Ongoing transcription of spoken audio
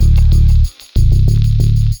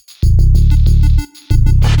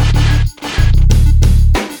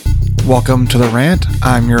Welcome to The Rant.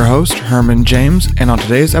 I'm your host, Herman James, and on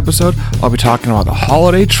today's episode, I'll be talking about the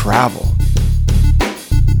holiday travel.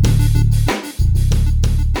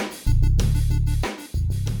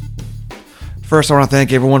 First, I want to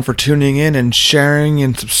thank everyone for tuning in and sharing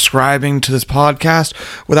and subscribing to this podcast.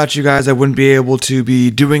 Without you guys, I wouldn't be able to be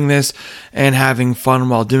doing this and having fun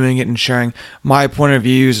while doing it and sharing my point of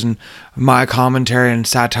views and my commentary and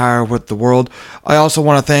satire with the world. I also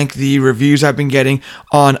want to thank the reviews I've been getting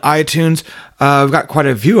on iTunes. We've got quite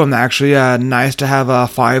a few of them, actually. Nice to have a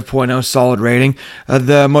 5.0 solid rating.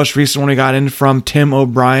 The most recent one we got in from Tim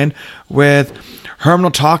O'Brien with Herman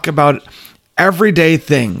will talk about everyday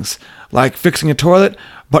things like fixing a toilet,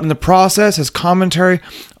 but in the process, his commentary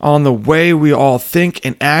on the way we all think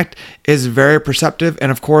and act is very perceptive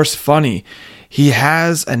and, of course, funny. He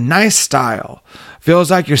has a nice style.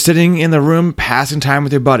 Feels like you're sitting in the room passing time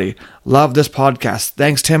with your buddy. Love this podcast.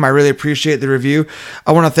 Thanks, Tim. I really appreciate the review.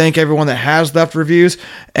 I want to thank everyone that has left reviews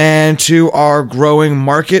and to our growing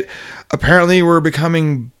market. Apparently, we're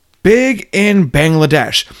becoming big in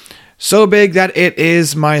Bangladesh. So big that it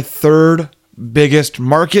is my third biggest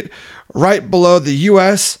market, right below the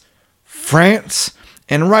US, France,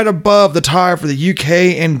 and right above the tie for the UK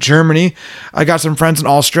and Germany. I got some friends in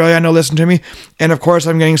Australia I know listen to me, and of course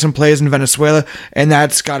I'm getting some plays in Venezuela, and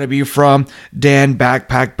that's got to be from Dan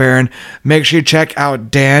Backpack Baron. Make sure you check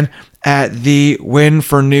out Dan at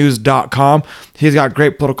thewinfornews.com. He's got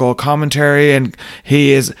great political commentary, and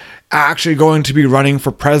he is actually going to be running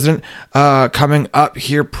for president coming up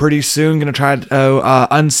here pretty soon. Going to try to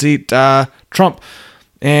unseat Trump.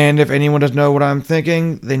 And if anyone doesn't know what I'm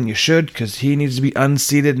thinking, then you should, because he needs to be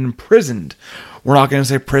unseated and imprisoned. We're not going to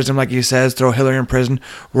say prison like he says, throw Hillary in prison.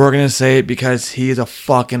 We're going to say it because he's a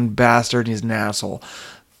fucking bastard and he's an asshole.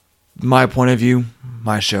 My point of view,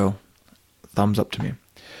 my show. Thumbs up to me.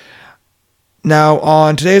 Now,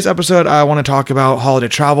 on today's episode, I want to talk about holiday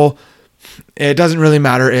travel. It doesn't really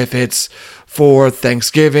matter if it's for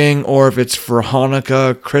Thanksgiving or if it's for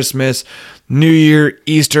Hanukkah, Christmas, New Year,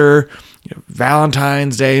 Easter,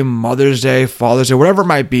 Valentine's Day, Mother's Day, Father's Day, whatever it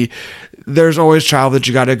might be. There's always travel that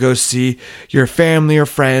you got to go see your family or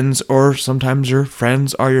friends, or sometimes your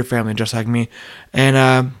friends are your family, just like me.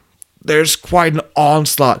 And there's quite an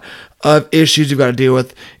onslaught of issues you've got to deal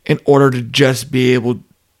with in order to just be able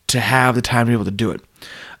to have the time to be able to do it.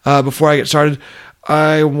 Before I get started,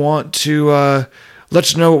 I want to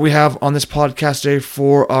let you know what we have on this podcast today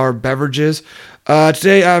for our beverages.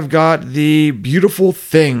 Today I've got the Beautiful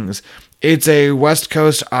Things. It's a West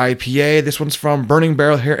Coast IPA. This one's from Burning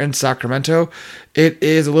Barrel here in Sacramento. It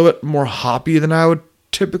is a little bit more hoppy than I would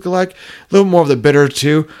typically like. A little more of the bitter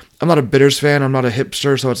too. I'm not a bitters fan. I'm not a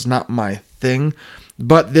hipster, so it's not my thing.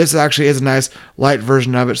 But this actually is a nice light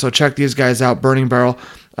version of it. So check these guys out, Burning Barrel.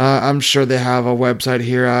 I'm sure they have a website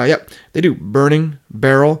here. Yep, they do,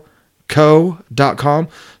 burningbarrelco.com.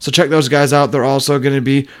 So check those guys out. They're also going to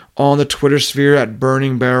be on the Twitter sphere at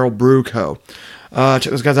Burning Barrel Brew Co. Check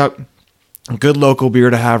those guys out. Good local beer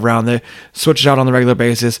to have around. They switch it out on the regular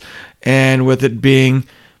basis. And with it being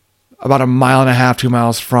about 1.5 miles, 2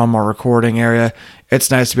 miles from our recording area, it's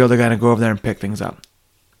nice to be able to kind of go over there and pick things up.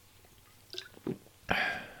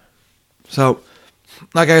 So,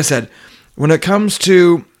 like I said, when it comes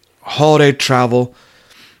to holiday travel,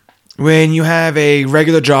 when you have a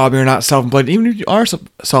regular job, you're not self-employed, even if you are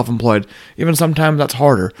self-employed, even sometimes that's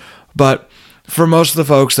harder. But for most of the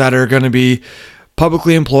folks that are going to be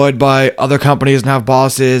publicly employed by other companies and have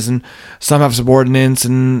bosses, and some have subordinates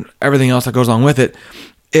and everything else that goes along with it,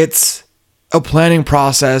 it's a planning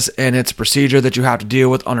process and it's a procedure that you have to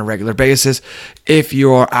deal with on a regular basis. If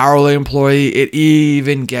you're an hourly employee, it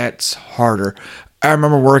even gets harder. I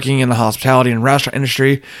remember working in the hospitality and restaurant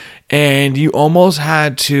industry, and you almost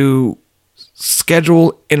had to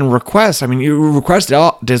schedule and request. I mean, you request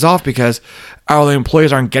days off because hourly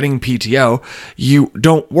employees aren't getting PTO. You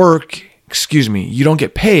don't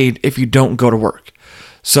get paid if you don't go to work.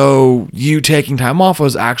 So you taking time off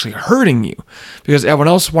was actually hurting you because everyone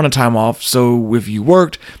else wanted time off. So if you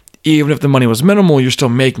worked, even if the money was minimal, you're still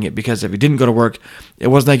making it, because if you didn't go to work, it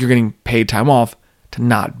wasn't like you're getting paid time off to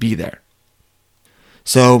not be there.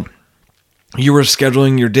 So you were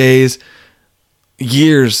scheduling your days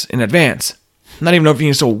years in advance. Not even know if you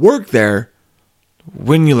can still work there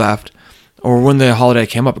when you left or when the holiday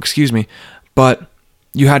came up, but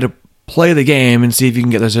you had to play the game and see if you can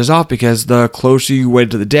get those days off, because the closer you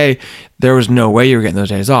waited to the day, there was no way you were getting those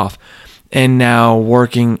days off. And now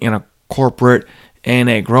working in a corporate and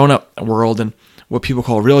a grown-up world and what people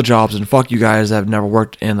call real jobs, and fuck you guys that have never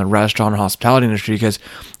worked in the restaurant or hospitality industry, because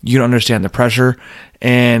you don't understand the pressure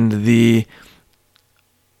and the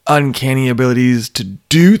uncanny abilities to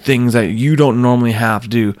do things that you don't normally have to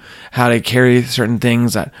do, how to carry certain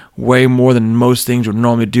things that weigh more than most things would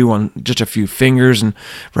normally do on just a few fingers, and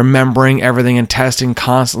remembering everything and testing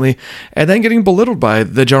constantly, and then getting belittled by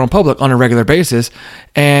the general public on a regular basis,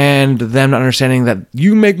 and them not understanding that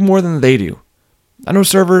you make more than they do. I know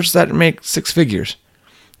servers that make 6 figures,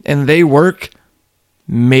 and they work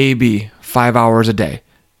maybe 5 hours a day,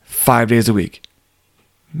 5 days a week.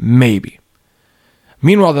 Maybe.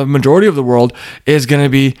 Meanwhile, the majority of the world is going to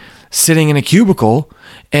be sitting in a cubicle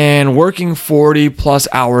and working 40 plus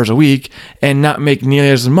hours a week and not make nearly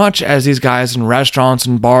as much as these guys in restaurants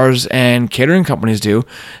and bars and catering companies do.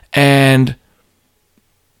 And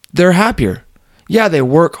they're happier. Yeah, they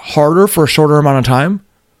work harder for a shorter amount of time,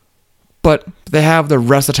 but they have the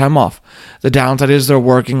rest of the time off. The downside is they're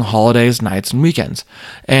working holidays, nights, and weekends.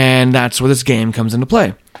 And that's where this game comes into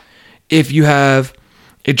play. If you have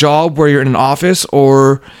a job where you're in an office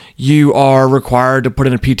or you are required to put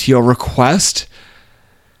in a PTO request,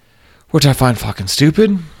 which I find fucking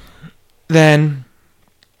stupid, then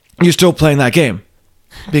you're still playing that game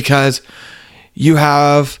because you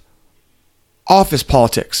have office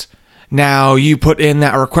politics. Now, you put in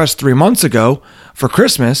that request 3 months ago for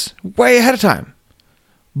Christmas, way ahead of time.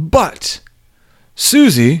 But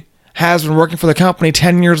Susie has been working for the company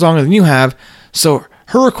 10 years longer than you have, so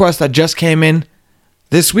her request that just came in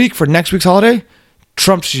this week for next week's holiday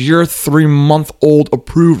trumps your 3-month-old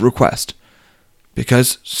approved request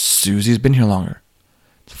because Susie's been here longer.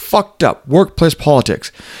 It's fucked up workplace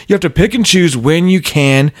politics. You have to pick and choose when you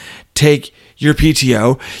can take your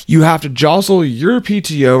PTO. You have to jostle your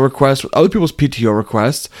PTO request with other people's PTO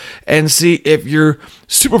requests and see if your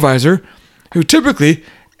supervisor, who typically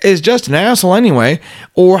is just an asshole anyway,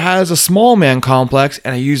 or has a small man complex,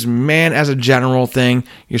 and I use man as a general thing.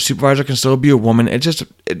 Your supervisor can still be a woman. It's just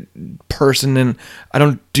a person, and I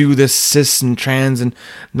don't do this cis and trans and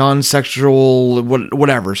non-sexual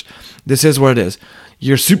whatevers. This is what it is.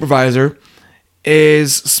 Your supervisor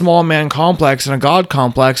is small man complex and a god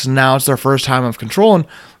complex, and now it's their first time of control, and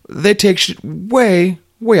they take shit way,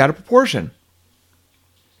 way out of proportion.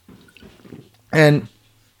 And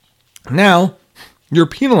now you're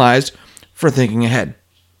penalized for thinking ahead.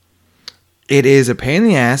 It is a pain in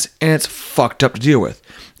the ass, and it's fucked up to deal with.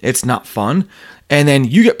 It's not fun. And then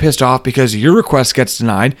you get pissed off because your request gets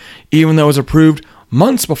denied, even though it was approved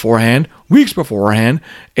months beforehand, weeks beforehand,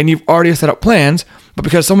 and you've already set up plans, but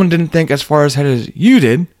because someone didn't think as far ahead as you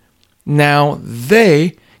did, now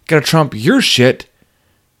they gotta trump your shit,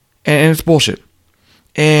 and it's bullshit.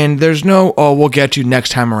 And there's no, oh, we'll get you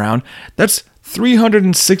next time around. That's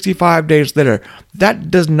 365 days later. That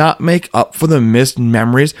does not make up for the missed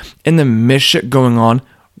memories and the missed shit going on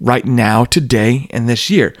right now, today, and this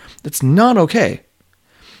year. That's not okay.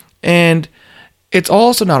 And it's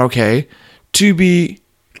also not okay to be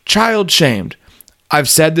child shamed. I've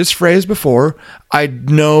said this phrase before. I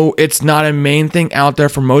know it's not a main thing out there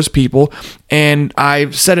for most people, and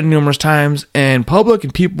I've said it numerous times in public,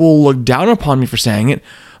 and people look down upon me for saying it,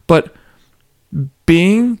 but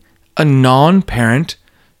being a non-parent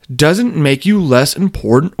doesn't make you less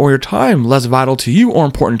important or your time less vital to you or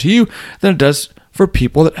important to you than it does for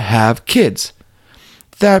people that have kids.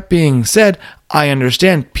 That being said, I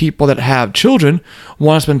understand people that have children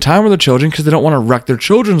want to spend time with their children because they don't want to wreck their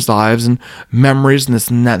children's lives and memories and this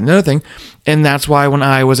and that and the other thing. And that's why when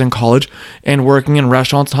I was in college and working in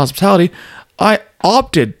restaurants and hospitality, I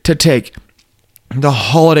opted to take the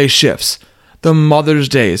holiday shifts, the Mother's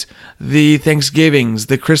Days, the Thanksgivings,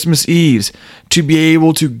 the Christmas Eves, to be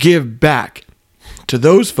able to give back to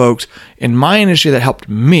those folks in my industry that helped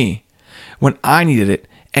me when I needed it,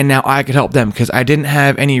 and now I could help them because I didn't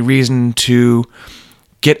have any reason to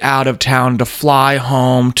get out of town, to fly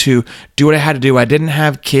home, to do what I had to do. I didn't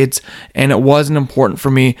have kids, and it wasn't important for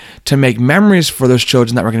me to make memories for those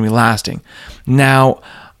children that were going to be lasting. Now,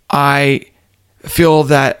 I feel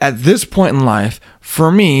that at this point in life,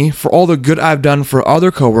 for me, for all the good I've done for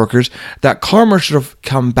other coworkers, that karma should have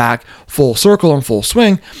come back full circle and full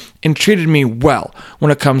swing and treated me well when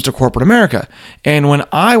it comes to corporate America. And when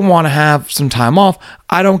I want to have some time off,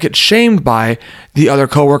 I don't get shamed by the other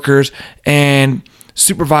coworkers and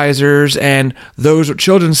supervisors and those with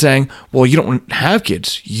children saying, well, you don't have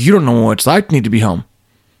kids. You don't know what it's like to need to be home.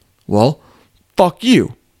 Well, fuck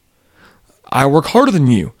you. I work harder than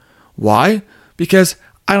you. Why? Because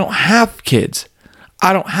I don't have kids.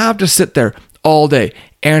 I don't have to sit there all day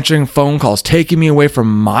answering phone calls, taking me away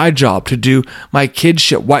from my job to do my kids'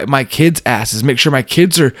 shit, wipe my kids' asses, make sure my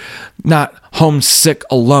kids are not homesick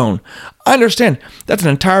alone. I understand that's an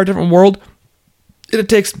entire different world. It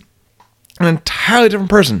takes an entirely different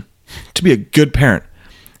person to be a good parent.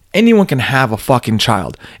 Anyone can have a fucking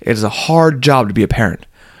child. It is a hard job to be a parent.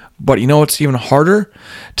 But you know what's even harder?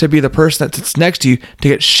 To be the person that sits next to you to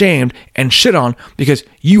get shamed and shit on because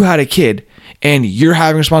you had a kid and you're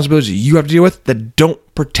having responsibilities you have to deal with that don't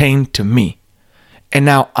pertain to me. And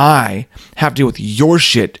now I have to deal with your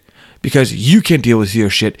shit because you can't deal with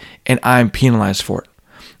your shit and I'm penalized for it.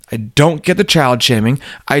 I don't get the child shaming.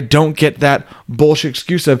 I don't get that bullshit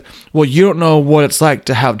excuse of, well, you don't know what it's like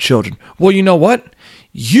to have children. Well, you know what?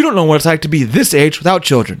 You don't know what it's like to be this age without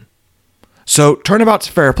children. So turnabout's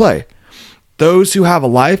fair play. Those who have a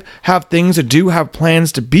life, have things to do, have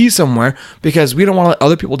plans to be somewhere because we don't want to let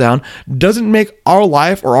other people down doesn't make our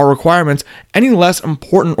life or our requirements any less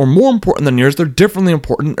important or more important than yours. They're differently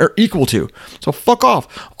important or equal to. So fuck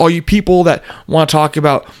off. All you people that want to talk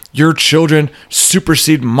about your children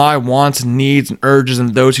supersede my wants and needs and urges,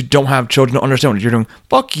 and those who don't have children don't understand what you're doing.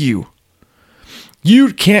 Fuck you.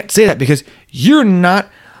 You can't say that because you're not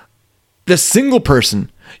the single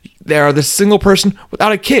person. They are the single person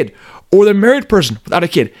without a kid or the married person without a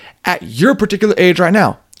kid at your particular age right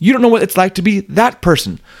now. You don't know what it's like to be that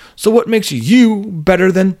person. So what makes you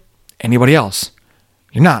better than anybody else?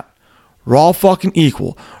 You're not. We're all fucking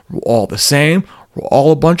equal. We're all the same. We're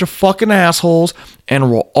all a bunch of fucking assholes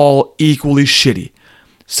and we're all equally shitty.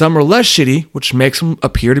 Some are less shitty, which makes them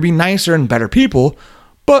appear to be nicer and better people,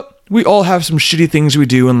 but we all have some shitty things we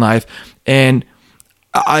do in life, and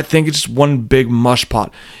I think it's just one big mush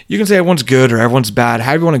pot. You can say everyone's good or everyone's bad,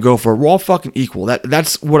 however you want to go for it. We're all fucking equal.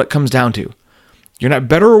 That's what it comes down to. You're not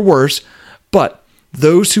better or worse, but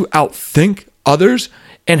those who outthink others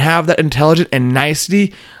and have that intelligence and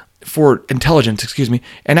nicety to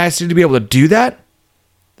be able to do that,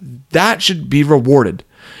 that should be rewarded.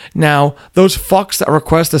 Now, those fucks that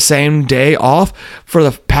request the same day off for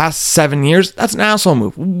the past 7 years, that's an asshole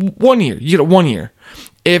move. 1 year. You get it 1 year.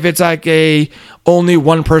 If it's like only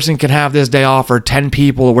one person can have this day off or 10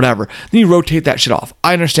 people or whatever, then you rotate that shit off.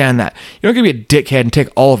 I understand that. You're not going to be a dickhead and take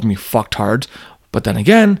all of them, you fucktards. But then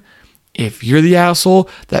again, if you're the asshole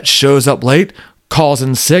that shows up late, calls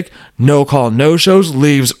in sick, no call, no shows,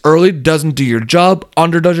 leaves early, doesn't do your job,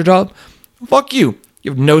 underdoes your job, fuck you.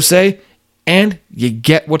 You have no say, and you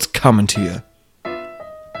get what's coming to you.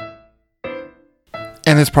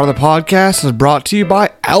 And this part of the podcast is brought to you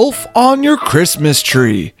by Elf on Your Christmas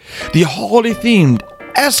Tree, the holiday-themed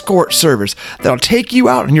escort service that'll take you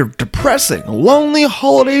out on your depressing, lonely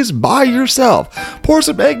holidays by yourself. Pour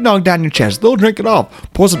some eggnog down your chest. They'll drink it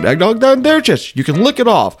off. Pour some eggnog down their chest. You can lick it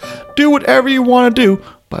off. Do whatever you want to do,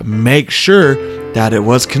 but make sure that it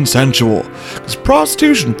was consensual. Because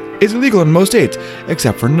prostitution is illegal in most states,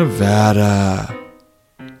 except for Nevada.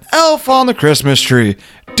 Elf on the Christmas Tree.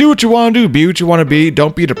 Do what you want to do, be what you want to be,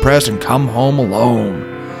 don't be depressed and come home alone.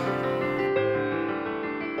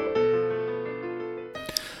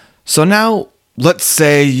 So now, let's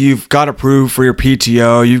say you've got approved for your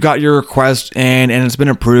PTO, you've got your request in and it's been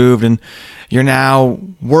approved, and you're now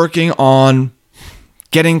working on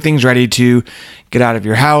getting things ready to get out of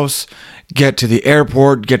your house, get to the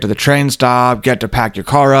airport, get to the train stop, get to pack your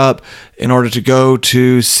car up in order to go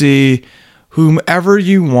to see whomever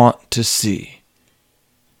you want to see.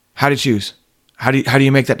 How do you choose? How do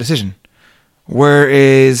you make that decision? Where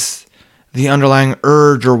is the underlying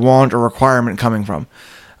urge or want or requirement coming from?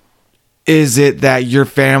 Is it that your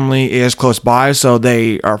family is close by, so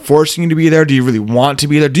they are forcing you to be there? Do you really want to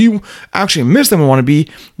be there? Do you actually miss them and want to be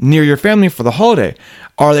near your family for the holiday?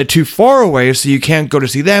 Are they too far away so you can't go to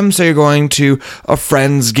see them, so you're going to a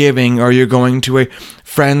friend's giving, or you're going to a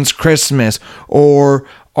friend's Christmas? Or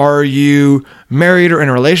are you married or in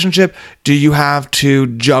a relationship? Do you have to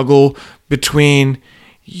juggle between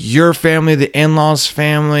your family, the in-laws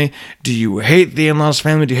family? Do you hate the in-laws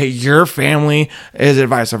family? Do you hate your family? Is it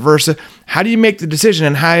vice versa? How do you make the decision,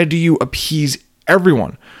 and how do you appease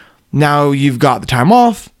everyone? Now you've got the time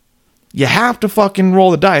off. You have to fucking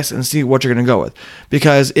roll the dice and see what you're going to go with.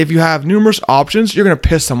 Because if you have numerous options, you're going to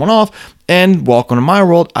piss someone off. And welcome to my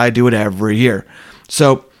world. I do it every year.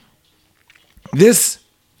 So this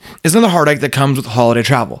is another heartache that comes with holiday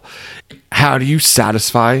travel. How do you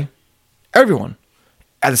satisfy everyone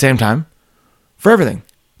at the same time for everything?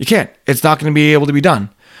 You can't. It's not going to be able to be done.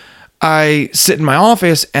 I sit in my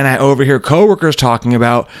office and I overhear coworkers talking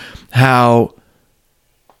about how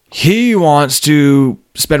he wants to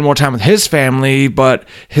spend more time with his family, but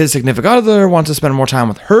his significant other wants to spend more time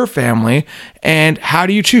with her family. And how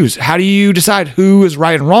do you choose? How do you decide who is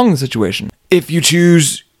right and wrong in the situation? If you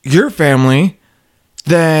choose your family,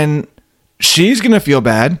 then she's going to feel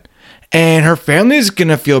bad, and her family's going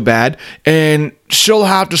to feel bad, and she'll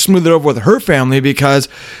have to smooth it over with her family because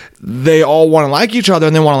they all want to like each other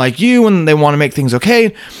and they want to like you and they want to make things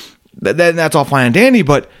okay, then that's all fine and dandy.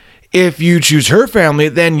 But if you choose her family,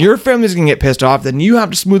 then your family's going to get pissed off. Then you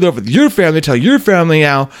have to smooth over with your family, tell your family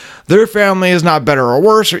how their family is not better or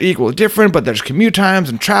worse or equal or different, but there's commute times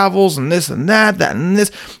and travels and this and that and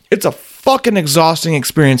this. It's a fucking exhausting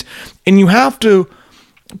experience. And you have to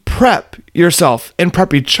prep yourself and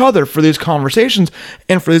prep each other for these conversations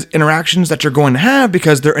and for these interactions that you're going to have,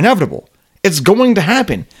 because they're inevitable. It's going to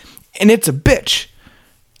happen. And it's a bitch.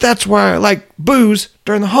 That's why I like booze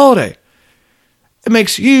during the holiday. It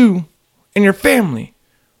makes you and your family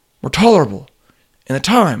more tolerable, and the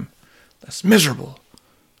time less miserable.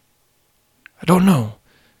 I don't know.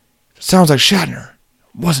 It sounds like Shatner.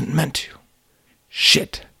 It wasn't meant to.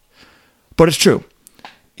 Shit. But it's true.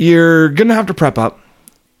 You're going to have to prep up.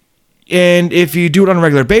 And if you do it on a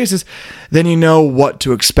regular basis, then you know what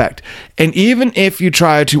to expect. And even if you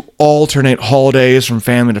try to alternate holidays from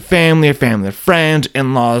family to family, or family to friends,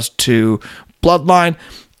 in-laws to bloodline,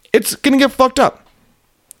 it's going to get fucked up.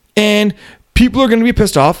 And people are going to be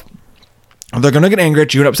pissed off. They're going to get angry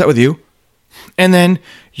at you and upset with you. And then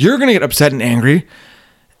you're going to get upset and angry.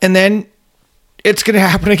 And then it's going to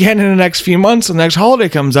happen again in the next few months. And the next holiday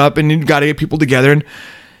comes up and you've got to get people together. And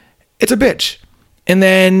it's a bitch. And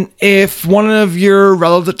then if one of your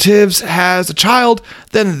relatives has a child,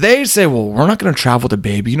 then they say, well, we're not going to travel with a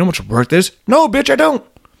baby. You know how much work this is? No, bitch, I don't.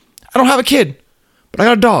 I don't have a kid. But I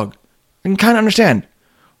got a dog. I can kind of understand.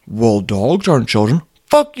 Well, dogs aren't children.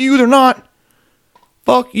 Fuck you, they're not.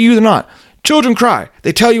 Fuck you, they're not. Children cry.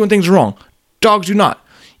 They tell you when things are wrong. Dogs do not.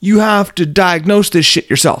 You have to diagnose this shit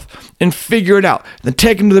yourself and figure it out. And then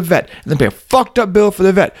take them to the vet and then pay a fucked up bill for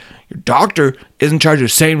the vet. Your doctor is in charge of the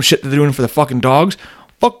same shit that they're doing for the fucking dogs.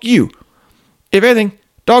 Fuck you. If anything,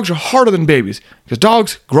 dogs are harder than babies because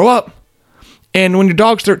dogs grow up. And when your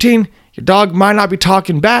dog's 13, your dog might not be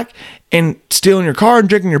talking back and stealing your car and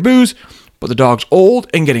drinking your booze, but the dog's old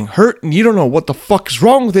and getting hurt, and you don't know what the fuck is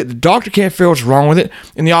wrong with it. The doctor can't figure out what's wrong with it,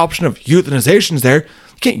 and the option of euthanization is there.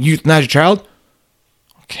 You can't euthanize your child.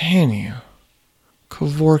 Can you?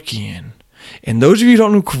 Kevorkian. And those of you who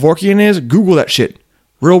don't know who Kevorkian is, Google that shit.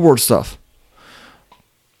 Real world stuff.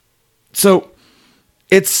 So,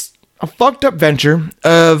 it's a fucked up venture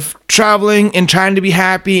of traveling and trying to be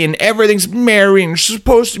happy and everything's merry and you're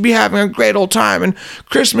supposed to be having a great old time and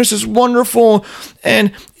Christmas is wonderful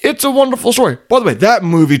and it's a wonderful story. By the way, that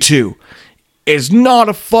movie too is not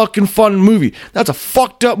a fucking fun movie. That's a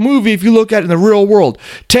fucked up movie if you look at it in the real world.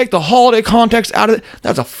 Take the holiday context out of it.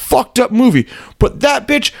 That's a fucked up movie. Put that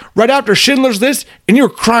bitch right after Schindler's List and you're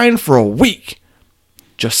crying for a week.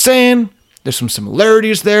 Just saying, there's some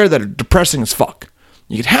similarities there that are depressing as fuck.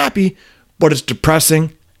 You get happy, but it's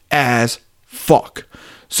depressing as fuck.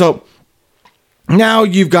 So now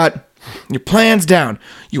you've got your plans down.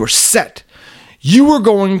 You are set. You are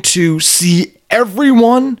going to see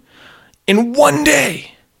everyone in one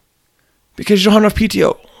day because you don't have enough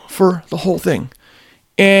PTO for the whole thing.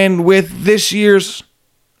 And with this year's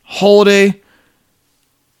holiday,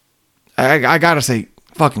 I gotta say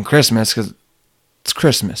fucking Christmas because it's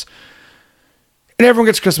Christmas. And everyone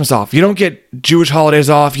gets Christmas off. You don't get Jewish holidays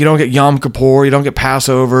off. You don't get Yom Kippur. You don't get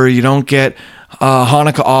Passover. You don't get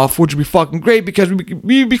Hanukkah off, which would be fucking great because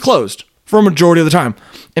we'd be closed for a majority of the time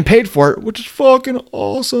and paid for it, which is fucking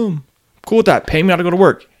awesome. Cool with that. Pay me not to go to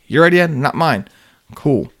work. Your idea, not mine.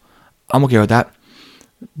 Cool. I'm okay with that.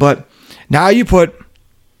 But now you put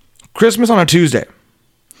Christmas on a Tuesday.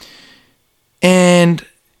 And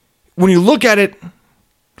when you look at it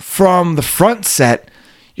from the front set,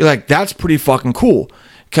 you're like, that's pretty fucking cool.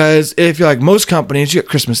 Because if you're like most companies, you get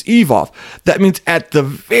Christmas Eve off. That means at the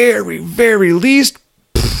very, very least,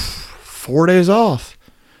 4 days off.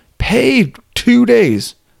 Paid 2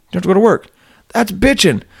 days. You don't have to go to work. That's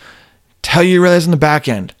bitching. Tell you realize in the back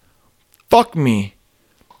end. Fuck me.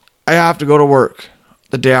 I have to go to work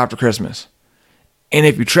the day after Christmas. And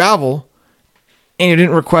if you travel and you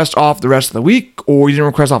didn't request off the rest of the week or you didn't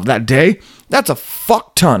request off that day, that's a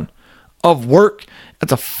fuck ton of work.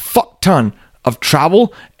 That's a fuck ton of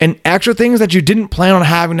travel and extra things that you didn't plan on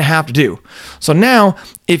having to have to do. So now,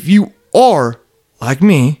 if you are like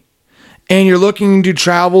me and you're looking to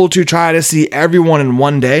travel to try to see everyone in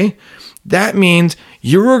one day, that means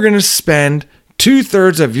you're going to spend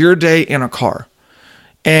 2/3 of your day in a car.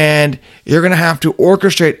 And you're going to have to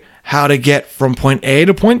orchestrate how to get from point A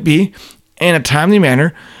to point B in a timely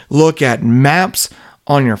manner. Look at maps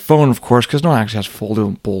on your phone, of course, because no one actually has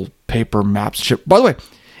foldable paper maps and shit. By the way,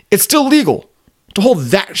 it's still legal to hold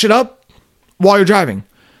that shit up while you're driving.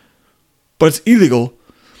 But it's illegal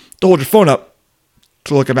to hold your phone up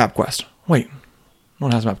to look at MapQuest. Wait, no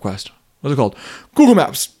one has MapQuest. What's it called? Google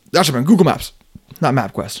Maps. That should have been Google Maps, not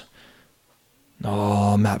MapQuest.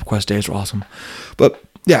 Oh, MapQuest days were awesome. But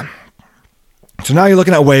yeah. So now you're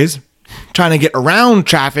looking at Waze, trying to get around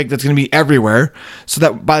traffic that's going to be everywhere, so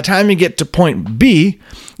that by the time you get to point B,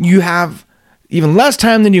 you have even less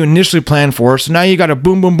time than you initially planned for. So now you got to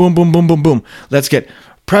boom, boom, boom, boom, boom, boom, boom. Let's get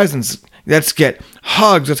presents. Let's get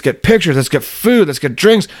hugs. Let's get pictures. Let's get food. Let's get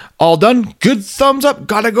drinks. All done. Good thumbs up.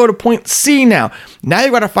 Got to go to point C now. Now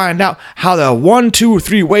you got to find out how the 1, 2, or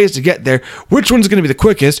 3 ways to get there. Which one's going to be the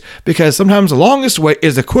quickest? Because sometimes the longest way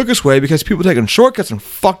is the quickest way because people taking shortcuts and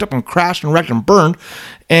fucked up and crashed and wrecked and burned.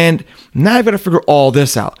 And now you've got to figure all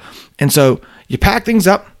this out. And so you pack things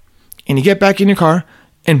up and you get back in your car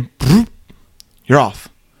and you're off.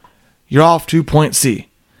 You're off to point C.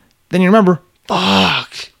 Then you remember,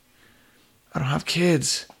 fuck, I don't have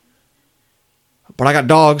kids. But I got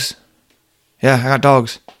dogs. Yeah, I got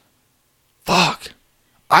dogs. Fuck.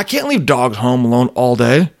 I can't leave dogs home alone all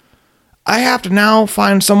day. I have to now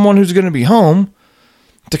find someone who's going to be home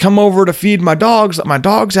to come over to feed my dogs, let my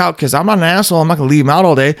dogs out, because I'm not an asshole. I'm not going to leave them out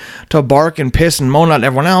all day to bark and piss and moan at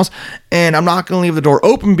everyone else. And I'm not going to leave the door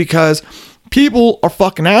open because people are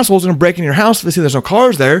fucking assholes and break into your house if they see there's no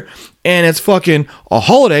cars there and it's fucking a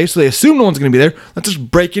holiday, so they assume no one's gonna be there. Let's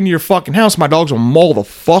just break into your fucking house. My dogs will maul the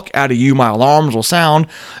fuck out of you. My alarms will sound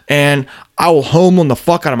and I will homeland the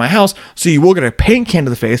fuck out of my house. So you will get a paint can to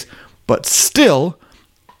the face, but still,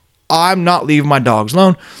 I'm not leaving my dogs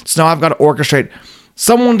alone. So now I've got to orchestrate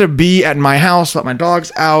someone to be at my house, let my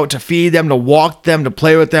dogs out, to feed them, to walk them, to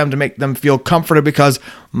play with them, to make them feel comforted because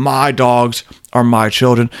my dogs are my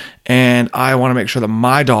children. And I want to make sure that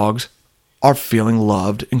my dogs are feeling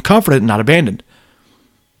loved and comforted and not abandoned.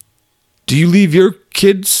 Do you leave your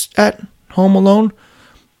kids at home alone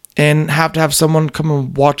and have to have someone come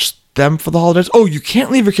and watch them for the holidays? Oh, you can't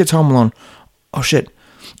leave your kids home alone. Oh, shit.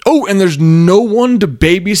 Oh, and there's no one to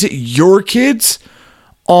babysit your kids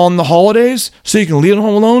on the holidays, so you can leave them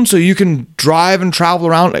home alone, so you can drive and travel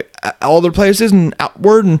around all other places and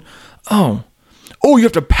outward, and you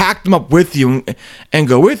have to pack them up with you and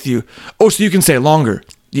go with you. Oh, so you can stay longer.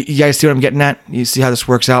 You guys see what I'm getting at? You see how this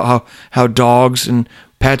works out, how dogs and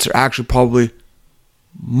pets are actually probably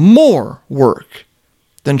more work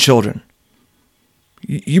than children.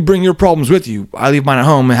 You bring your problems with you. I leave mine at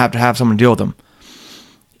home and have to have someone deal with them.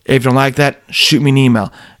 If you don't like that, shoot me an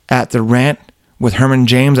email at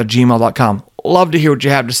therantwithhermanjames@gmail.com. Love to hear what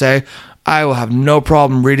you have to say. I will have no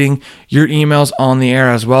problem reading your emails on the air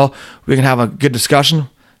as well. We can have a good discussion.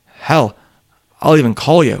 Hell, I'll even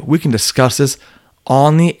call you. We can discuss this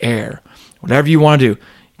on the air. Whatever you want to do.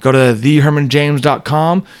 Go to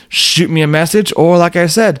thehermanjames.com, shoot me a message, or like I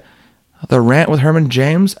said,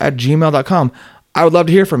 therantwithhermanjames@gmail.com. I would love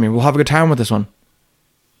to hear from you. We'll have a good time with this one.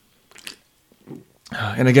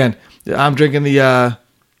 And again, I'm drinking the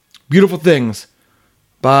Beautiful Things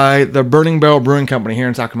by the Burning Barrel Brewing Company here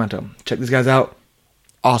in Sacramento. Check these guys out.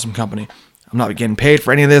 Awesome company. I'm not getting paid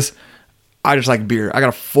for any of this. I just like beer. I got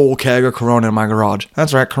a full keg of Corona in my garage.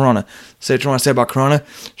 That's right, Corona. Say what you want to say about Corona.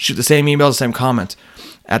 Shoot the same emails, the same comments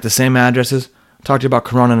at the same addresses. I'll talk to you about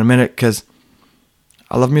Corona in a minute because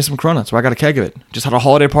I love me some Corona. So I got a keg of it. Just had a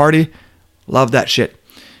holiday party. Love that shit.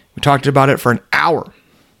 We talked about it for an hour.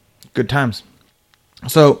 Good times.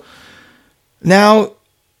 So now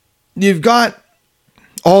you've got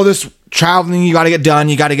all this traveling you got to get done.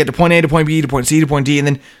 You got to get to point A to point B to point C to point D, and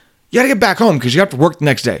then you got to get back home because you have to work the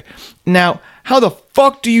next day. Now, how the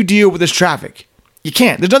fuck do you deal with this traffic? You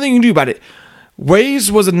can't. There's nothing you can do about it. Waze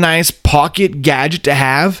was a nice pocket gadget to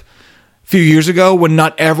have a few years ago when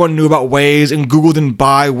not everyone knew about Waze and Google didn't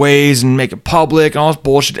buy Waze and make it public and all this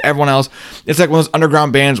bullshit to everyone else. It's like one of those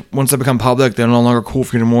underground bands, once they become public, they're no longer cool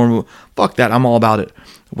for you anymore. Fuck that. I'm all about it.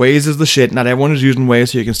 Waze is the shit. Not everyone is using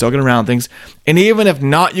Waze, so you can still get around things. And even if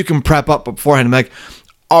not, you can prep up beforehand and be like,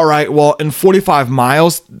 all right, well, in 45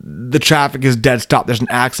 miles, the traffic is dead stop. There's an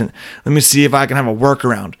accident. Let me see if I can have a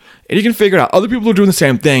workaround. And you can figure it out. Other people are doing the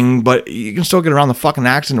same thing, but you can still get around the fucking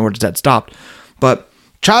accident or it's dead stopped. But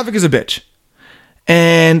traffic is a bitch.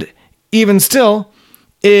 And even still,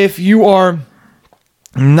 if you are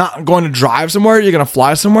not going to drive somewhere, you're going to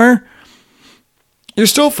fly somewhere, you're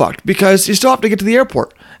still fucked because you still have to get to the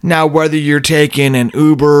airport. Now, whether you're taking an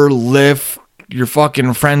Uber, Lyft, your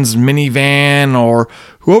fucking friend's minivan, or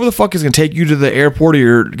whoever the fuck is going to take you to the airport or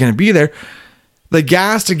you're going to be there, the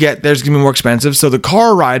gas to get there is going to be more expensive. So the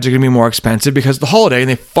car rides are going to be more expensive because it's the holiday and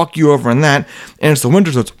they fuck you over in that. And it's the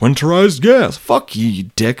winter, so it's winterized gas. Fuck you, you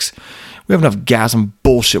dicks. We have enough gas and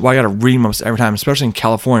bullshit. Why you got to read them every time, especially in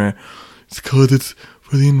California? It's because it's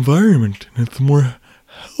for the environment and it's more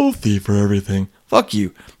healthy for everything. Fuck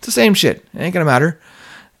you. It's the same shit. It ain't going to matter.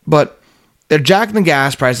 But They're jacking the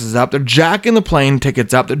gas prices up. They're jacking the plane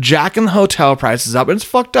tickets up. They're jacking the hotel prices up. And it's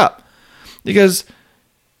fucked up. Because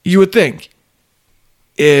you would think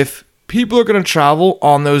if people are going to travel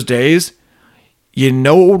on those days, you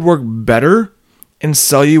know what would work better and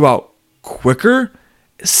sell you out quicker?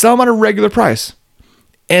 Sell them at a regular price.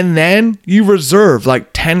 And then you reserve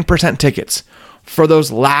like 10% tickets for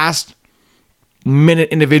those last minute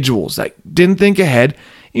individuals that didn't think ahead.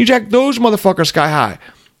 You jack those motherfuckers sky high.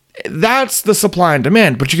 That's the supply and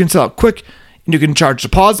demand, but you can sell it quick and you can charge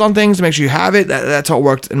deposits on things to make sure you have it. That's how it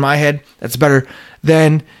works in my head. That's better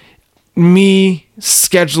than me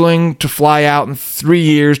scheduling to fly out in 3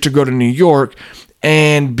 years to go to New York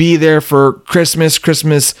and be there for Christmas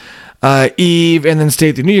Eve, and then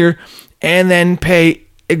stay through New Year, and then pay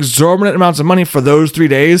exorbitant amounts of money for those 3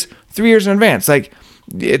 days, 3 years in advance. Like,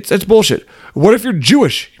 it's bullshit. What if you're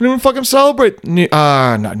Jewish? You don't even fucking celebrate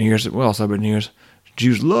not New Year's. We all celebrate New Year's.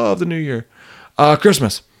 Jews love the New Year.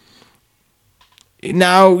 Christmas.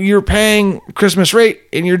 Now you're paying Christmas rate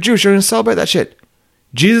and you're Jewish. You're going to celebrate that shit.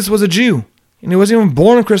 Jesus was a Jew and he wasn't even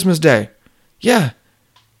born on Christmas Day. Yeah.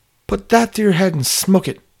 Put that to your head and smoke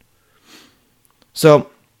it. So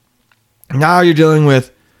now you're dealing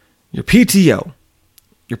with your PTO,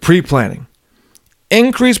 your pre-planning,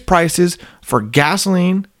 increased prices for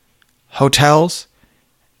gasoline, hotels,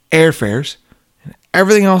 airfares, and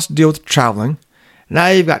everything else to deal with traveling. Now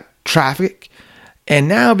you've got traffic. And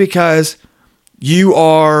now because you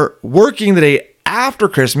are working the day after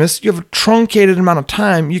Christmas, you have a truncated amount of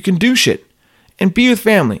time you can do shit and be with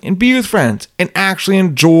family and be with friends and actually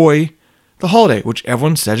enjoy the holiday, which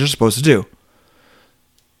everyone says you're supposed to do.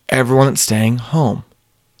 Everyone that's staying home,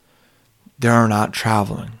 they're not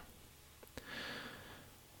traveling.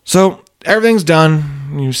 So everything's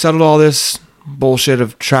done. You settled all this bullshit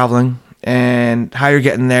of traveling and how you're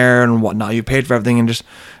getting there and whatnot. You paid for everything and just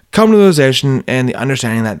come to the realization and the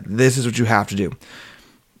understanding that this is what you have to do.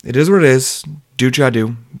 It is what it is. Do what you gotta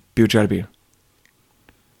do. Be what you gotta be.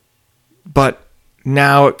 But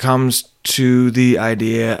now it comes to the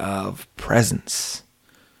idea of presents.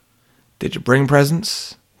 Did you bring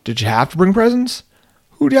presents? Did you have to bring presents?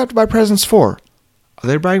 Who do you have to buy presents for? Are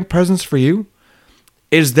they buying presents for you?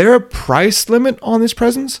 Is there a price limit on these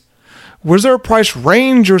presents? Was there a price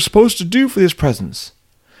range you're supposed to do for these presents?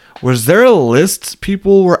 Was there a list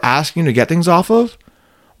people were asking to get things off of?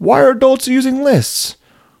 Why are adults using lists?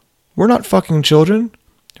 We're not fucking children.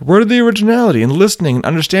 Where did the originality and listening and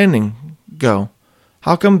understanding go?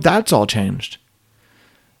 How come that's all changed?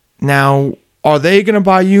 Now, are they going to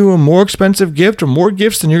buy you a more expensive gift or more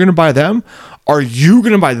gifts than you're going to buy them? Are you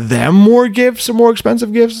going to buy them more gifts or more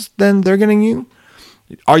expensive gifts than they're getting you?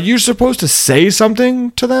 Are you supposed to say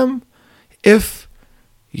something to them if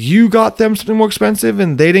you got them something more expensive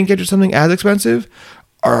and they didn't get you something as expensive?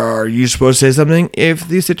 Or are you supposed to say something if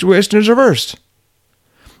the situation is reversed?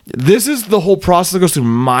 This is the whole process that goes through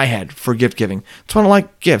my head for gift giving. That's why I don't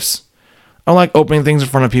like gifts. I don't like opening things in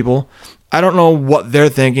front of people. I don't know what they're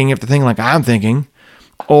thinking, if they're thinking like I'm thinking,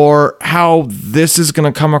 or how this is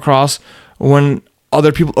going to come across when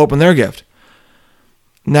other people open their gift.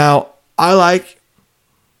 Now, I like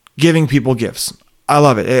giving people gifts. I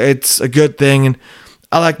love it. It's a good thing, and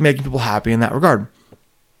I like making people happy in that regard.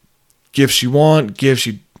 Gifts you want, gifts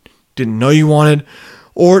you didn't know you wanted,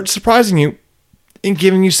 or surprising you and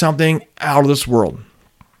giving you something out of this world.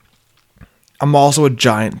 I'm also a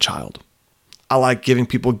giant child. I like giving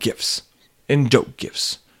people gifts and dope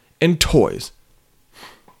gifts and toys.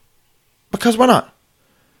 Because why not?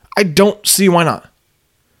 I don't see why not.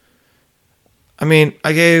 I mean,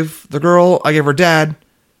 I gave her dad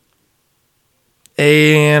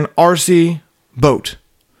an RC boat.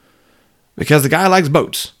 Because the guy likes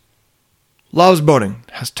boats. Loves boating.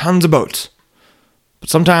 Has tons of boats. But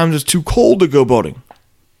sometimes it's too cold to go boating.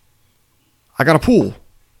 I got a pool.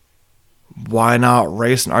 Why not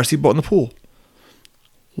race an RC boat in the pool?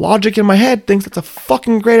 Logic in my head thinks that's a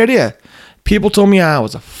fucking great idea. People told me I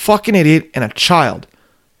was a fucking idiot and a child.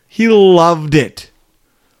 He loved it.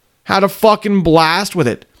 Had a fucking blast with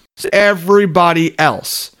it. Everybody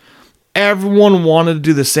else. Everyone wanted to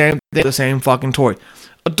do the same thing, the same fucking toy.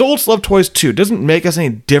 Adults love toys too. It doesn't make us any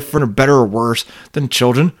different or better or worse than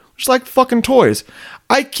children. We're just like fucking toys.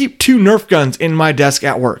 I keep 2 Nerf guns in my desk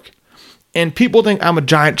at work. And people think I'm a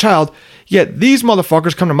giant child, yet these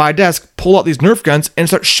motherfuckers come to my desk, pull out these Nerf guns, and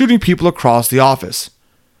start shooting people across the office.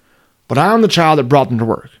 But I'm the child that brought them to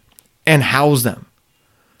work and housed them.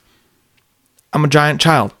 I'm a giant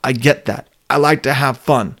child. I get that. I like to have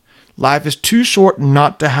fun. Life is too short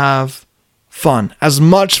not to have fun. As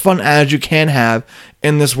much fun as you can have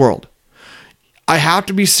in this world. I have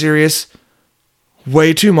to be serious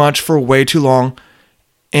way too much for way too long.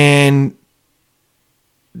 And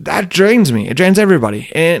that drains me. It drains everybody.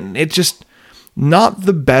 And it's just not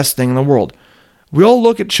the best thing in the world. We all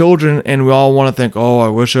look at children and we all want to think, oh, I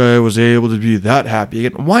wish I was able to be that happy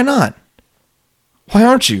again. Why not? Why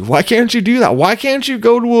aren't you? Why can't you do that? Why can't you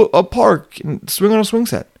go to a park and swing on a swing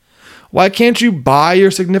set? Why can't you buy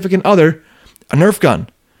your significant other a Nerf gun?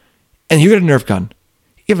 And you get a Nerf gun.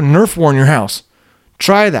 You have a Nerf war in your house.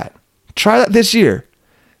 Try that. Try that this year.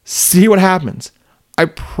 See what happens. I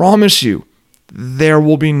promise you, there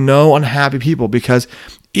will be no unhappy people, because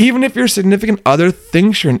even if your significant other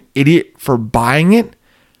thinks you're an idiot for buying it,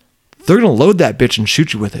 they're going to load that bitch and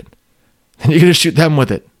shoot you with it. And you're going to shoot them with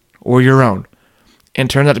it, or your own. And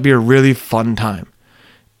it turns out to be a really fun time.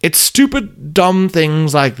 It's stupid, dumb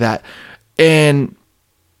things like that. And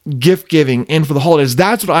gift giving and for the holidays,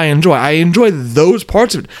 that's what I enjoy. I enjoy those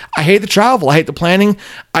parts of it. I hate the travel. I hate the planning.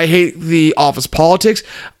 I hate the office politics.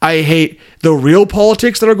 I hate the real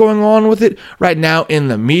politics that are going on with it right now in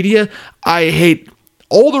the media. I hate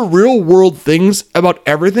all the real world things about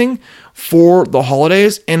everything for the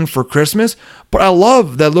holidays and for Christmas. But I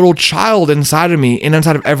love that little child inside of me and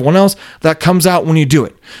inside of everyone else that comes out when you do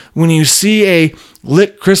it. When you see a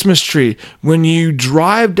lit Christmas tree, when you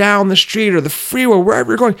drive down the street or the freeway,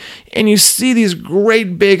 wherever you're going, and you see these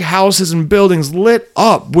great big houses and buildings lit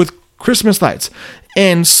up with Christmas lights,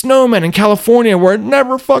 and snowmen in California where it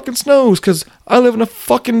never fucking snows because I live in a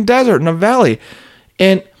fucking desert in a valley.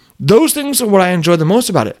 And those things are what I enjoy the most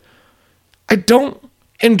about it. I don't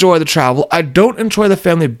enjoy the travel. I don't enjoy the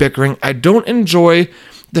family bickering. I don't enjoy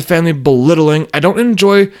the family belittling. I don't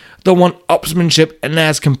enjoy the one-upsmanship. And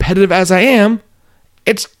as competitive as I am,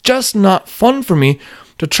 it's just not fun for me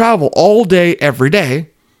to travel all day, every day,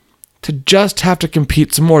 to just have to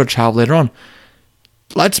compete some more to travel later on.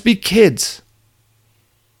 Let's be kids.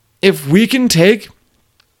 If we can take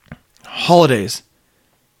holidays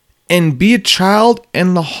and be a child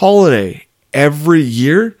in the holiday every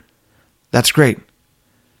year, that's great.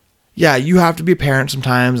 Yeah, you have to be a parent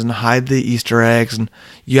sometimes and hide the Easter eggs, and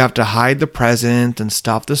you have to hide the present and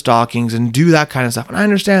stuff the stockings and do that kind of stuff. And I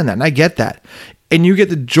understand that, and I get that. And you get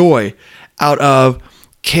the joy out of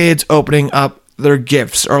kids opening up their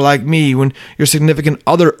gifts, or like me, when your significant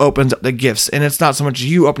other opens up the gifts, and it's not so much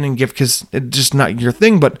you opening a gift because it's just not your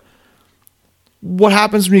thing, but what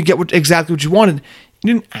happens when you get exactly what you wanted?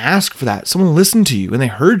 You didn't ask for that. Someone listened to you and they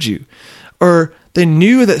heard you, or they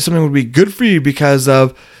knew that something would be good for you because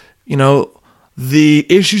of, the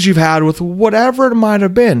issues you've had with whatever it might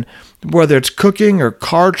have been, whether it's cooking or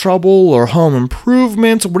car trouble or home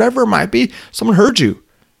improvements or whatever it might be. Someone heard you,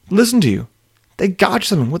 listened to you. They got you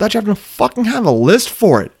something without you having to fucking have a list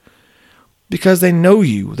for it, because they know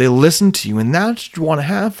you, they listen to you, and that's what you want to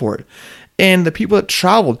have for it. And the people that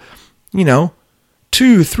traveled, 200,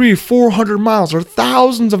 300, 400 miles or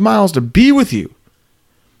thousands of miles to be with you,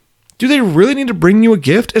 do they really need to bring you a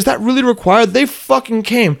gift? Is that really required? They fucking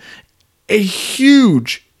came a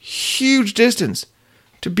huge, huge distance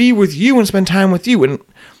to be with you and spend time with you, and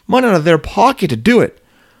money out of their pocket to do it.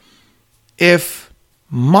 If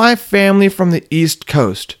my family from the East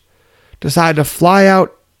Coast decided to fly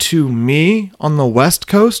out to me on the West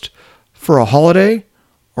Coast for a holiday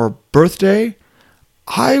or birthday,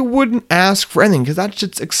 I wouldn't ask for anything, because that's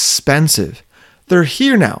just expensive. They're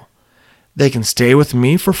here now. They can stay with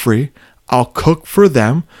me for free. I'll cook for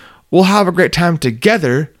them. We'll have a great time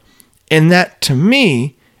together. And that, to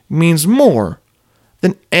me, means more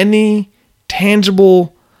than any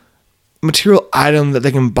tangible material item that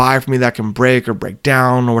they can buy for me that can break or break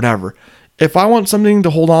down or whatever. If I want something to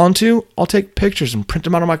hold on to, I'll take pictures and print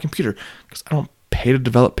them out on my computer, because I don't pay to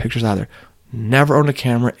develop pictures either. Never owned a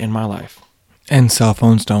camera in my life. And cell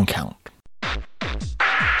phones don't count.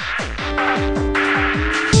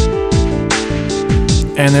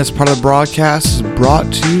 And this part of the broadcast is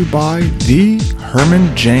brought to you by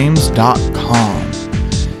TheHermanJames.com.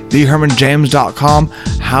 TheHermanJames.com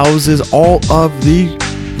houses all of the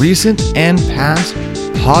recent and past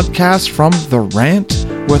podcasts from The Rant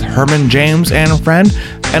with Herman James and a friend,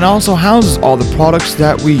 and also houses all the products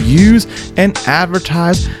that we use and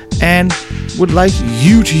advertise and would like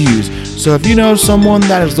you to use. So if you know someone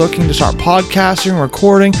that is looking to start podcasting,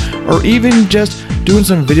 recording, or even just doing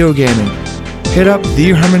some video gaming, hit up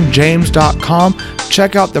TheHermanJames.com,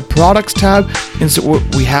 check out the products tab, and see what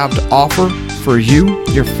we have to offer for you,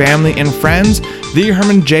 your family, and friends.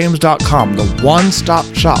 TheHermanJames.com, the one-stop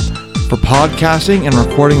shop for podcasting and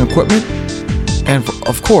recording equipment. And for,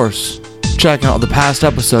 of course, checking out the past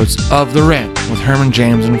episodes of The Rant with Herman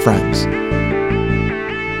James and friends.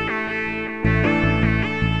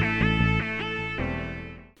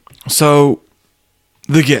 So,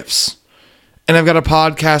 the gifts. And I've got a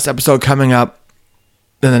podcast episode coming up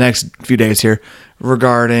in the next few days here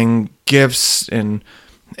regarding gifts and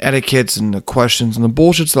etiquettes and the questions and the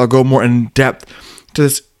bullshit. So I'll go more in depth to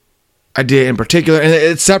this idea in particular. And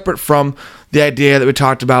it's separate from the idea that we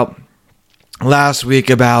talked about last week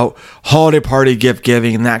about holiday party gift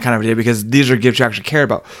giving and that kind of idea, because these are gifts you actually care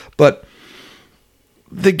about. But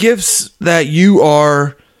the gifts that you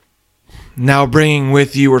are now bringing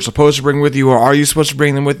with you, or supposed to bring with you, or are you supposed to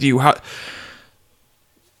bring them with you?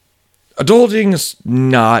 Adulting is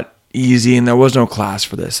not easy, and there was no class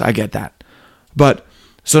for this. I get that. But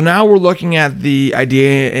so now we're looking at the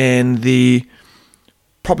idea and the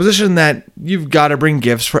proposition that you've got to bring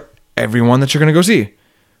gifts for everyone that you're going to go see.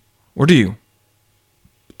 Or do you?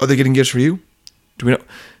 Are they getting gifts for you? Do we know?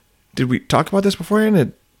 Did we talk about this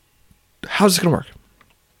beforehand? How's this going to work?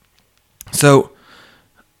 So,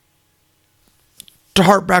 to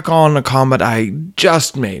harp back on a comment I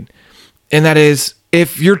just made, and that is,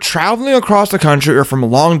 if you're traveling across the country or from a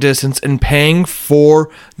long distance and paying for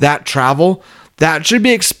that travel, that should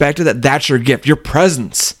be expected that that's your gift. Your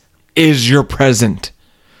presence is your present.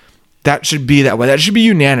 That should be that way. That should be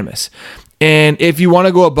unanimous. And if you want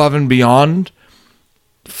to go above and beyond,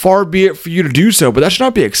 far be it for you to do so, but that should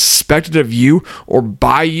not be expected of you or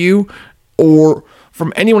by you or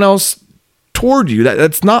from anyone else toward you.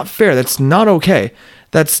 That's not fair. That's not okay.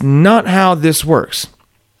 That's not how this works.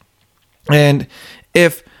 And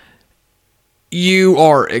if you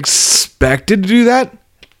are expected to do that,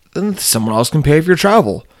 then someone else can pay for your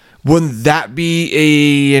travel. Wouldn't that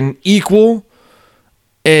be an equal,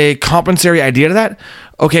 a compensatory idea to that?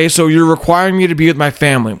 Okay, so you're requiring me to be with my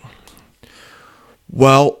family.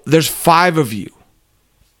 Well, there's 5 of you,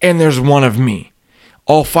 and there's 1 of me.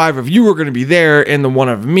 All 5 of you are going to be there, and the 1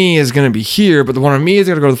 of me is going to be here, but the 1 of me is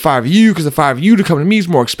going to go to the 5 of you, because the 5 of you to come to me is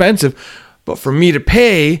more expensive. But for me to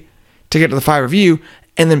pay to get to the 5 of you,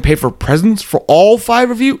 and then pay for presents for all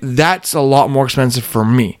 5 of you, that's a lot more expensive for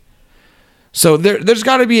me. So there's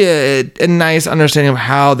got to be a nice understanding of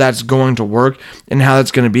how that's going to work and how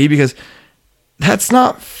that's going to be, because that's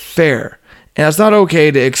not fair. And it's not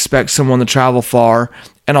okay to expect someone to travel far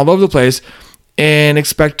and all over the place and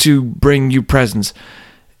expect to bring you presents.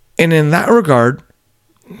 And in that regard,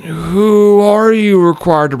 who are you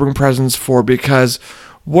required to bring presents for? Because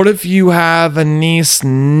what if you have a niece,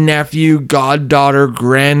 nephew, goddaughter,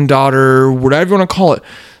 granddaughter, whatever you want to call it,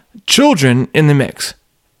 children in the mix?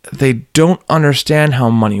 They don't understand how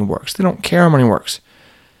money works. They don't care how money works.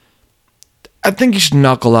 I think you should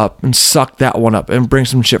knuckle up and suck that one up and bring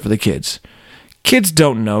some shit for the kids. Kids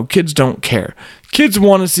don't know. Kids don't care. Kids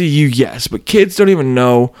want to see you, yes, but kids don't even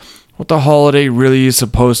know what the holiday really is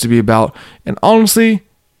supposed to be about. And honestly,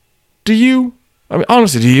 do you?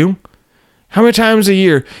 Do you? How many times a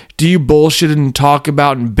year do you bullshit and talk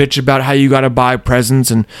about and bitch about how you got to buy presents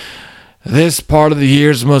and this part of the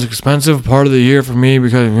year is the most expensive part of the year for me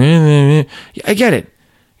because I get it.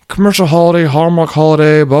 Commercial holiday, Hallmark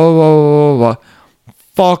holiday, blah, blah, blah, blah, blah.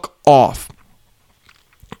 Fuck off.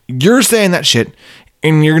 You're saying that shit,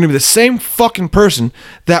 and you're going to be the same fucking person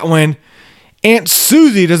that when Aunt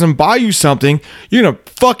Susie doesn't buy you something, you're going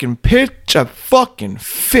to fucking pitch a fucking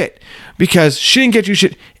fit because she didn't get you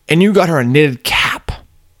shit and you got her a knitted cap.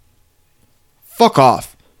 Fuck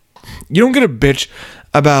off. You don't get a bitch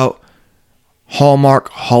about Hallmark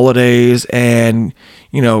holidays and,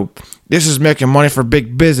 this is making money for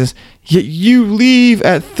big business, yet you leave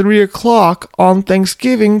at 3 o'clock on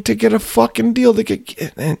Thanksgiving to get a fucking deal to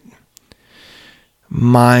get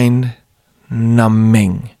mind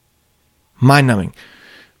numbing,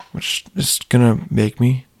 which is gonna make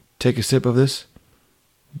me take a sip of this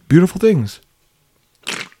beautiful things.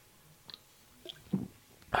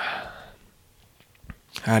 I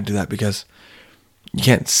had to do that because you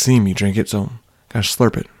can't see me drink it, so I gotta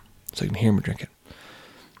slurp it so you can hear me drink it.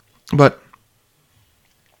 But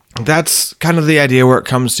that's kind of the idea where it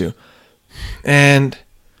comes to. And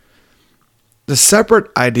the separate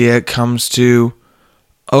idea comes to,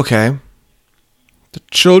 okay, the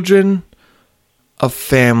children of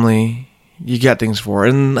family you get things for,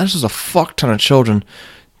 and that's just a fuck ton of children.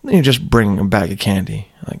 Then you just bring a bag of candy.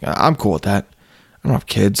 Like, I'm cool with that. I don't have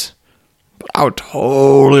kids, but I would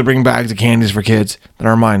totally bring bags of candies for kids that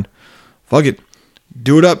are mine. Fuck it.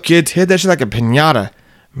 Do it up, kids. Hit that shit like a piñata.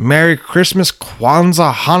 Merry Christmas,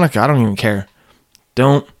 Kwanzaa, Hanukkah. I don't even care.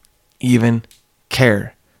 Don't even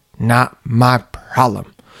care. Not my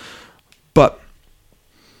problem. But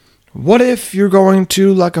what if you're going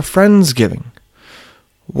to like a Friendsgiving?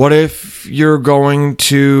 What if you're going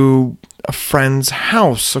to a friend's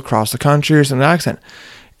house across the country or some accent?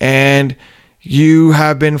 And you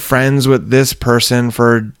have been friends with this person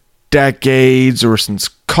for decades or since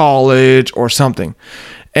college or something.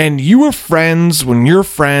 And you were friends when your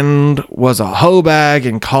friend was a hoe bag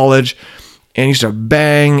in college and used to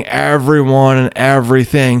bang everyone and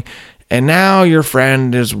everything. And now your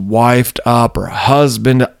friend is wifed up or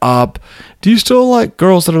husband up. Do you still like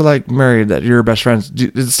girls that are like married that you're best friends?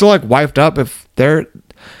 Is it still like wifed up if they're...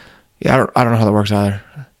 Yeah, I don't know how that works either.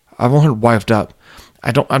 I've only heard wifed up.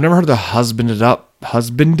 I've never heard the husbanded,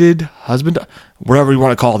 whatever you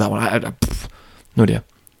want to call that one. No idea.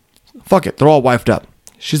 Fuck it. They're all wifed up.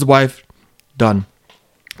 She's the wife. Done.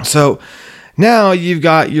 So now you've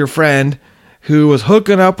got your friend who was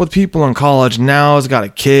hooking up with people in college, now has got a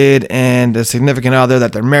kid and a significant other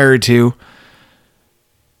that they're married to.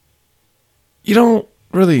 You don't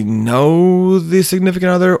really know the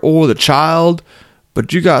significant other or the child,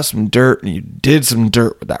 but you got some dirt and you did some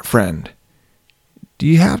dirt with that friend. Do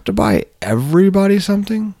you have to buy everybody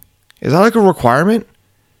something? Is that like a requirement?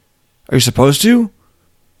 Are you supposed to?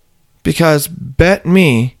 Because bet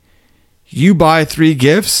me, you buy 3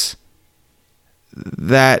 gifts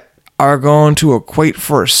that are going to equate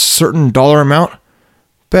for a certain dollar amount.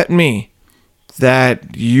 Bet me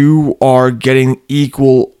that you are getting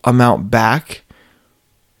equal amount back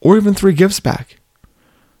or even 3 gifts back.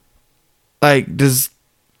 Like, does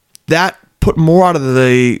that put more out of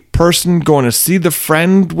the person going to see the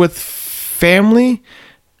friend with family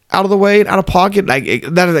out of the way, out of pocket? Like,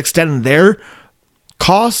 that is extending their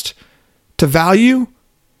cost to value,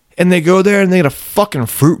 and they go there and they get a fucking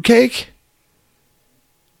fruitcake?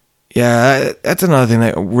 Yeah, that's another thing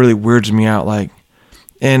that really weirds me out. Like,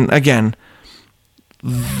 and again,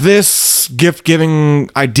 this gift giving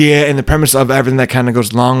idea and the premise of everything that kind of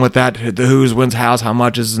goes along with that, the who's, when's, how's, how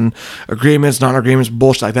muches, and agreements, non-agreements,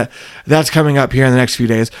 bullshit like that, that's coming up here in the next few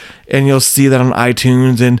days. And you'll see that on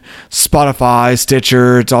iTunes and Spotify,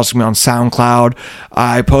 Stitcher. It's also going to be on SoundCloud.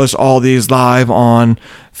 I post all these live on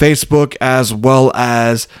Facebook as well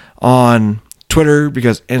as on Twitter,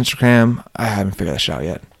 because Instagram, I haven't figured that shit out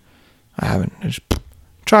yet. I haven't. I just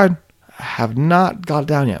tried. I have not got it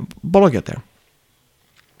down yet, but I'll get there.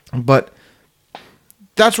 But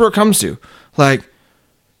that's where it comes to. Like,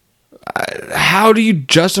 how do you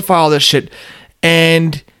justify all this shit?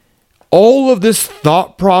 And all of this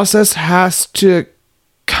thought process has to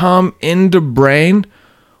come into brain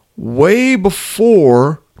way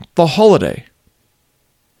before the holiday.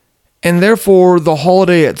 And therefore, the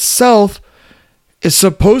holiday itself is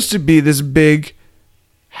supposed to be this big,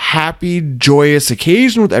 happy, joyous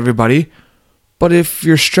occasion with everybody. But if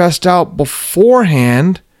you're stressed out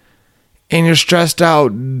beforehand and you're stressed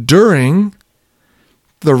out during,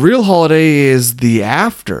 the real holiday is the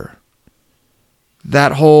after.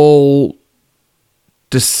 That whole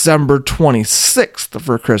December 26th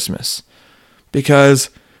for Christmas. Because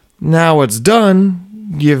now it's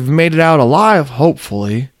done, you've made it out alive,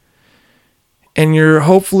 hopefully, and you're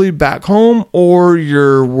hopefully back home, or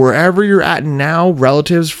you're wherever you're at now,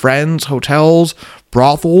 relatives, friends, hotels,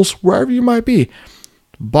 brothels, wherever you might be.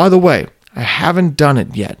 By the way, I haven't done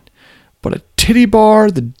it yet, but a titty bar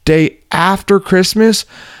the day after Christmas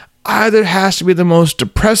either has to be the most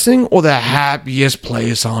depressing or the happiest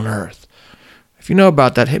place on earth. If you know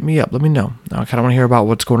about that, hit me up. Let me know. I kind of want to hear about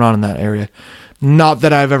what's going on in that area. Not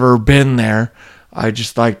that I've ever been there. I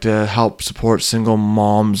just like to help support single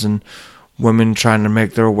moms and women trying to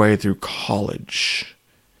make their way through college.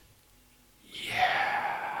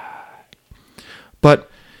 Yeah. But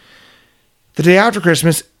the day after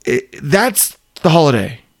Christmas, that's the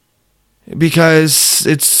holiday. Because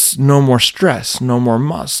it's no more stress, no more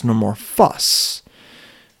muss, no more fuss.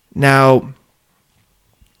 Now,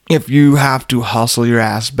 if you have to hustle your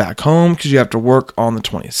ass back home because you have to work on the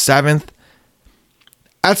 27th,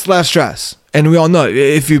 that's less stress. And we all know,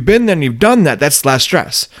 if you've been there and you've done that, that's less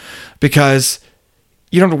stress. Because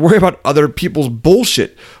you don't have to worry about other people's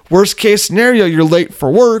bullshit. Worst case scenario, you're late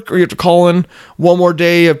for work, or you have to call in one more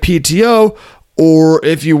day of PTO, or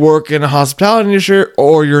if you work in a hospitality industry,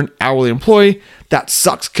 or you're an hourly employee, that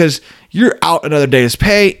sucks because you're out another day's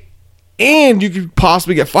pay, and you could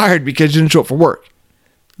possibly get fired because you didn't show up for work.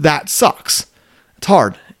 That sucks. It's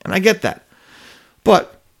hard, and I get that.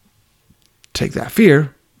 But take that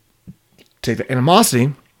fear, take that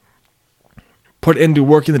animosity, put it into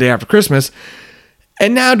working the day after Christmas,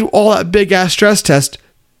 and now do all that big ass stress test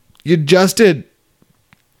you just did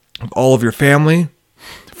of all of your family,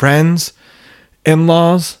 friends,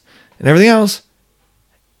 in-laws, and everything else,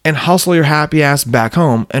 and hustle your happy ass back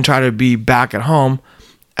home and try to be back at home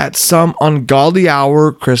at some ungodly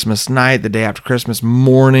hour, Christmas night, the day after Christmas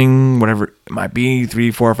morning, whatever it might be, 3,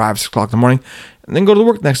 4, 5, 6 o'clock in the morning, and then go to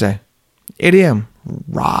work the next day. 8 a.m.,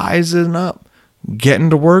 rising up, getting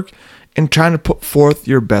to work, and trying to put forth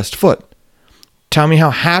your best foot. Tell me how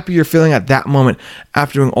happy you're feeling at that moment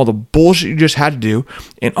after doing all the bullshit you just had to do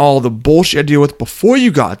and all the bullshit you had to deal with before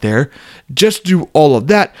you got there. Just do all of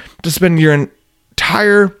that to spend your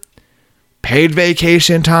entire paid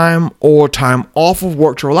vacation time or time off of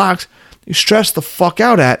work to relax. You stress the fuck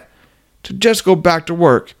out at to just go back to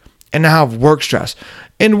work and now have work stress.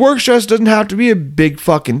 And work stress doesn't have to be a big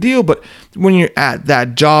fucking deal, but when you're at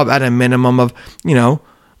that job at a minimum of,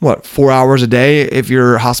 4 hours a day if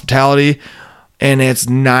you're hospitality, and it's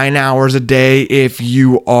 9 hours a day if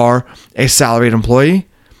you are a salaried employee,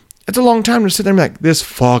 it's a long time to sit there and be like, this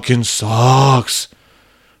fucking sucks.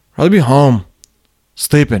 I'd rather be home,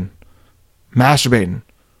 sleeping, masturbating,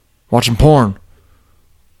 watching porn.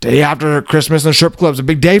 Day after Christmas and the strip club's a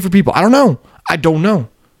big day for people. I don't know.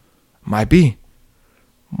 Might be.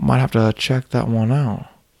 Might have to check that one out.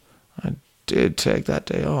 I did take that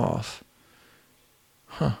day off.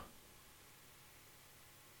 Huh.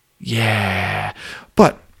 Yeah.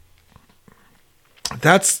 But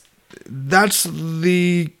that's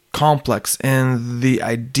the complex and the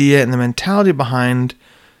idea and the mentality behind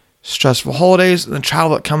stressful holidays and the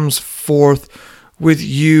travel that comes forth with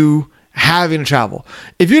you having to travel.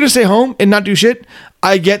 If you're to stay home and not do shit,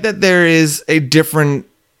 I get that there is a different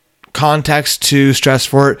context to stress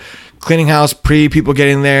for it. Cleaning house people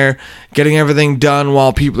getting there, getting everything done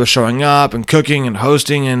while people are showing up and cooking and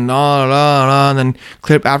hosting and and then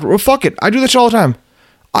clean up after. Well, fuck it. I do this all the time.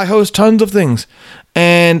 I host tons of things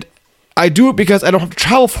and I do it because I don't have to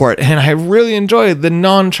travel for it. And I really enjoy the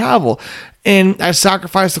non-travel. And I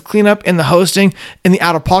sacrifice the cleanup and the hosting and the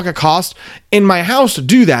out-of-pocket cost in my house to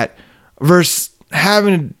do that versus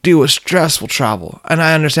having to deal with stressful travel. And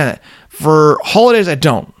I understand that. For holidays, I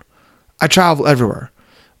don't. I travel everywhere.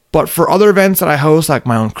 But for other events that I host, like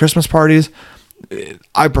my own Christmas parties,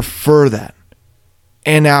 I prefer that.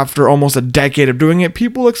 And after almost a decade of doing it,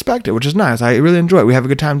 people expect it, which is nice. I really enjoy it. We have a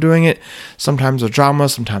good time doing it. Sometimes there's drama,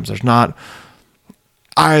 sometimes there's not.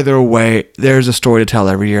 Either way, there's a story to tell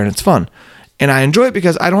every year, and it's fun. And I enjoy it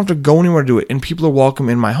because I don't have to go anywhere to do it. And people are welcome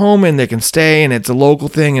in my home, and they can stay, and it's a local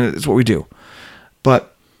thing, and it's what we do.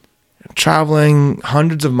 But traveling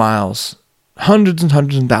hundreds of miles, hundreds and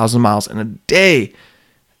hundreds and thousands of miles in a day,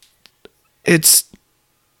 it's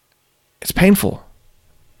painful.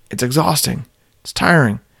 It's exhausting. It's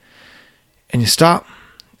tiring. And you stop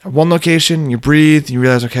at one location, you breathe, you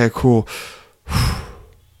realize, okay, cool.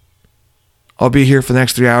 I'll be here for the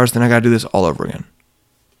next 3 hours, then I got to do this all over again.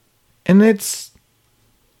 And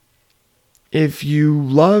if you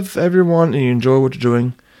love everyone and you enjoy what you're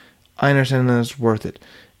doing, I understand that it's worth it.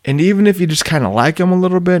 And even if you just kind of like them a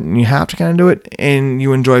little bit and you have to kind of do it and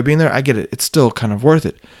you enjoy being there, I get it. It's still kind of worth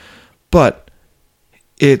it. But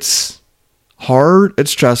it's hard,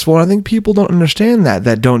 it's stressful, and I think people don't understand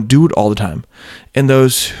that don't do it all the time. And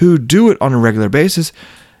those who do it on a regular basis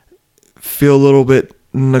feel a little bit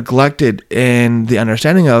neglected in the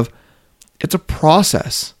understanding of it's a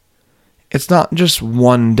process. It's not just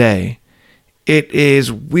one day. It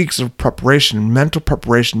is weeks of preparation, mental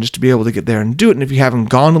preparation, just to be able to get there and do it. And if you haven't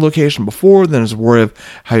gone to the location before, then there's a worry of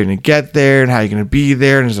how you're going to get there and how you're going to be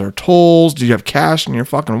there. And is there tolls? Do you have cash in your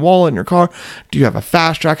fucking wallet in your car? Do you have a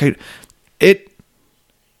fast track?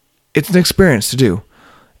 It's an experience to do.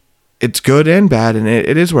 It's good and bad, and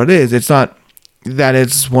it is what it is. It's not that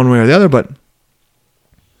it's one way or the other, but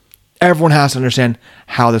everyone has to understand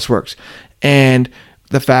how this works. And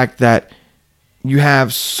the fact that you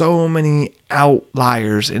have so many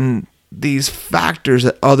outliers and these factors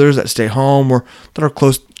that others that stay home or that are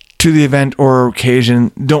close to the event or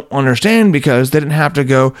occasion don't understand because they didn't have to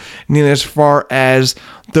go nearly as far as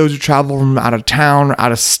those who travel from out of town or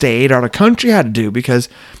out of state or out of country had to do, because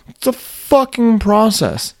it's a fucking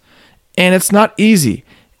process and it's not easy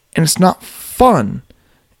and it's not fun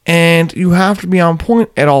and you have to be on point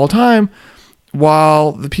at all time,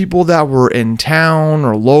 while the people that were in town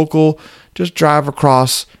or local just drive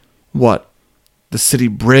across the city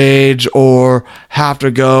bridge or have to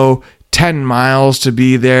go 10 miles to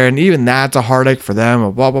be there, and even that's a heartache for them.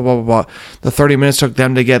 Blah, blah, blah, blah, blah. The 30 minutes took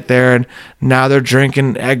them to get there, and now they're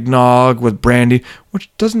drinking eggnog with brandy, which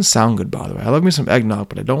doesn't sound good, by the way. I love me some eggnog,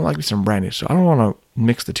 but I don't like me some brandy, so I don't want to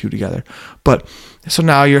mix the two together. But so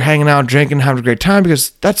now you're hanging out, drinking, having a great time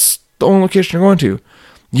because that's the only location you're going to.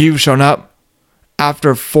 You've shown up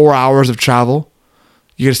after 4 hours of travel.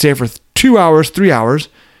 You got to stay for 2 hours, 3 hours,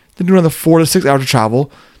 then do another 4 to 6 hours of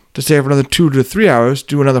travel, to stay for another 2 to 3 hours,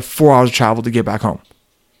 do another 4 hours of travel to get back home.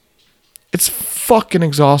 It's fucking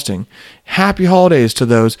exhausting. Happy holidays to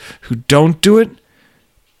those who don't do it.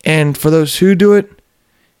 And for those who do it,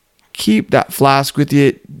 keep that flask with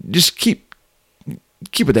you. Just keep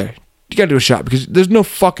it there. You gotta do a shot, because there's no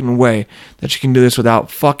fucking way that you can do this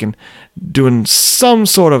without fucking doing some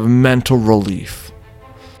sort of mental relief.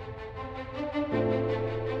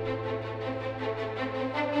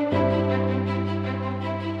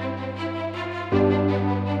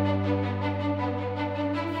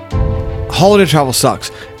 Holiday travel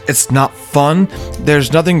sucks. It's not fun.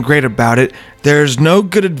 There's nothing great about it. There's no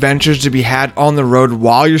good adventures to be had on the road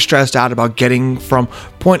while you're stressed out about getting from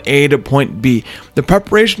point A to point B. The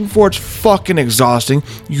preparation for it's fucking exhausting.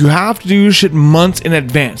 You have to do shit months in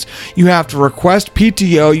advance. You have to request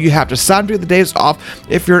PTO. You have to sign the days off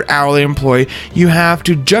if you're an hourly employee. You have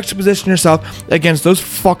to juxtaposition yourself against those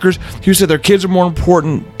fuckers who say their kids are more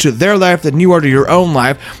important to their life than you are to your own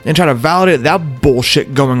life, and try to validate that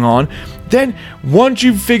bullshit going on. Then, once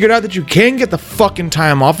you've figured out that you can get the fucking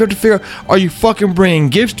time off, you have to figure out, are you fucking bringing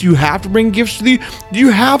gifts? Do you have to bring gifts with you? Do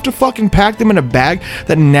you have to fucking pack them in a bag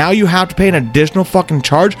that now you have to pay an additional fucking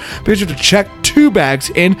charge because you have to check 2 bags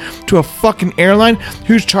in to a fucking airline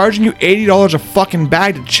who's charging you $80 a fucking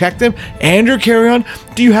bag to check them and your carry-on?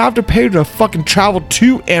 Do you have to pay to fucking travel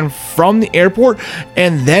to and from the airport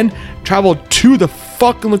and then travel to the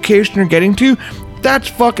fucking location you're getting to? That's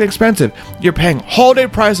fucking expensive. You're paying holiday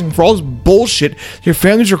pricing for all this bullshit your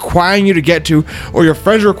family's requiring you to get to, or your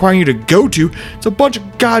friends are requiring you to go to. It's a bunch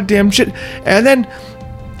of goddamn shit. And then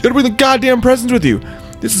you gotta bring the goddamn presents with you.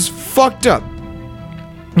 This is fucked up.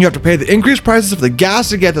 You have to pay the increased prices for the gas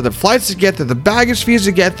to get there, the flights to get there, the baggage fees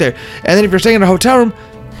to get there. And then if you're staying in a hotel room,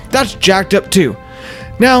 that's jacked up too.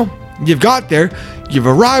 Now, you've got there, you've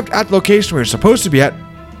arrived at the location where you're supposed to be at.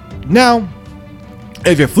 Now,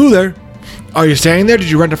 if you flew there, are you staying there? Did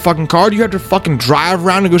you rent a fucking car? Do you have to fucking drive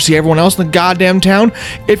around and go see everyone else in the goddamn town?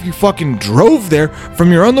 If you fucking drove there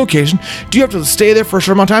from your own location, do you have to stay there for a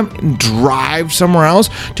short amount of time and drive somewhere else?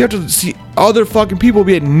 Do you have to see other fucking people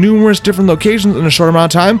be at numerous different locations in a short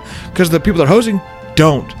amount of time? Because the people that are hosting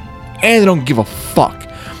don't. And they don't give a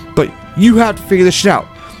fuck. But you have to figure this shit out.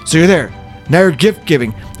 So you're there. Now you're gift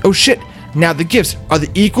giving. Oh shit. Now the gifts, are they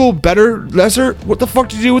equal, better, lesser? What the fuck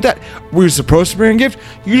did you do with that? Were you supposed to bring a gift?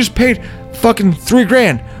 You just paid fucking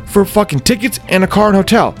 $3,000 for fucking tickets and a car and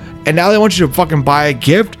hotel. And now they want you to fucking buy a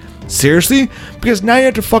gift? Seriously? Because now you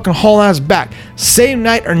have to fucking haul ass back same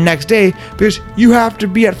night or next day because you have to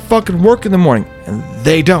be at fucking work in the morning. And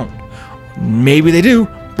they don't. Maybe they do,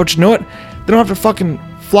 but you know what? They don't have to fucking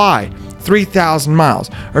fly 3,000 miles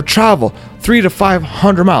or travel 300 to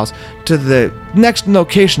 500 miles to the next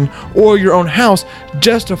location or your own house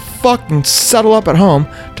just to fucking settle up at home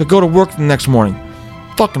to go to work the next morning.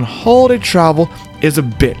 Fucking holiday travel is a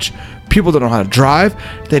bitch. People don't know how to drive.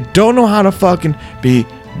 They don't know how to fucking be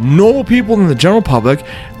normal people in the general public.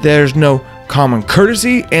 There's no common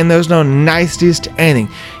courtesy and there's no niceties to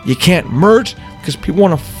anything. You can't merge because people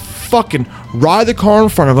want to fucking ride the car in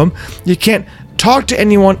front of them. You can't talk to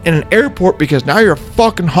anyone in an airport because now you're a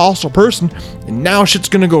fucking hostile person and now shit's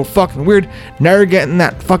gonna go fucking weird. Now you're getting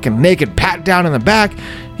that fucking naked pat down in the back,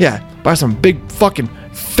 yeah, by some big fucking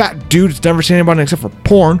fat dude that's never seen anybody except for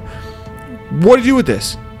porn. What do you do with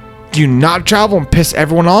this? Do you not travel and piss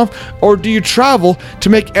everyone off? Or do you travel to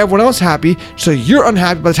make everyone else happy so you're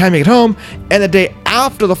unhappy by the time you get home, and the day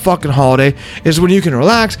after the fucking holiday is when you can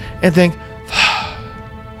relax and think,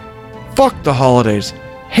 fuck the holidays,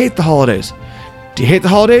 hate the holidays. Do you hate the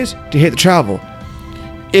holidays? Do you hate the travel?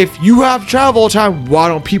 If you have to travel all the time, why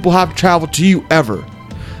don't people have to travel to you ever?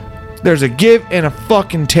 There's a give and a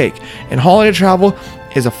fucking take. And holiday travel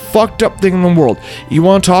is a fucked up thing in the world. You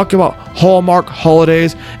want to talk about Hallmark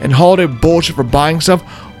holidays and holiday bullshit for buying stuff?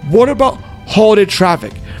 What about holiday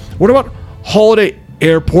traffic? What about holiday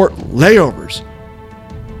airport layovers?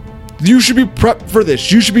 You should be prepped for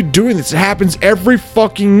this. You should be doing this. It happens every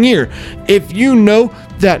fucking year. If you know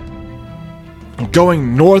that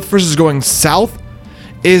going north versus going south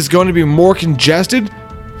is going to be more congested,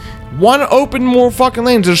 why not open more fucking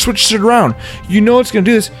lanes or switch shit around? You know it's going to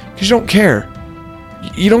do this because you don't care.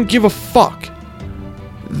 You don't give a fuck.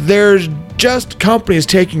 There's just companies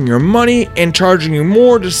taking your money and charging you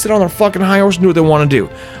more to sit on their fucking high horse and do what they want to do.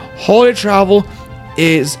 Holiday travel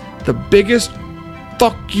is the biggest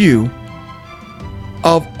fuck you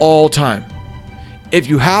of all time. If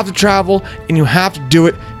you have to travel and you have to do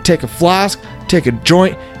it, take a flask, take a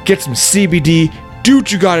joint, get some CBD, do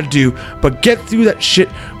what you gotta do, but get through that shit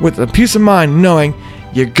with a peace of mind knowing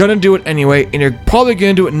you're gonna do it anyway, and you're probably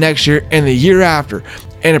gonna do it next year and the year after.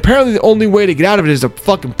 And apparently the only way to get out of it is to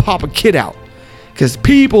fucking pop a kid out. Because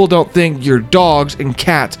people don't think your dogs and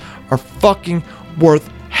cats are fucking worth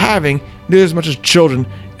having nearly as much as children,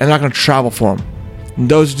 and they're not gonna travel for them. And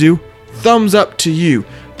those who do, thumbs up to you.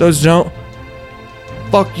 Those who don't,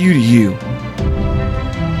 fuck you to you.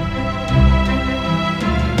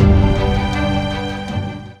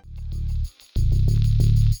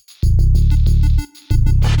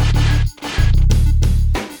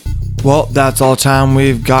 Well, that's all the time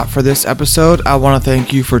we've got for this episode. I want to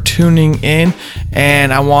thank you for tuning in,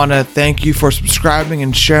 and I want to thank you for subscribing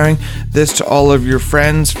and sharing this to all of your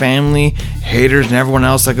friends, family, haters, and everyone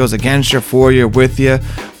else that goes against you, for you, with you.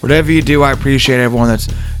 Whatever you do, I appreciate everyone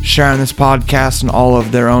that's sharing this podcast and all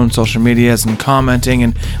of their own social medias and commenting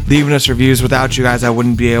and leaving us reviews. Without you guys, I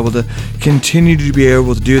wouldn't be able to continue to be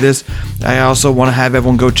able to do this. I also want to have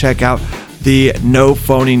everyone go check out the No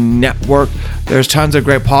Phony Network. There's tons of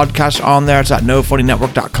great podcasts on there. It's at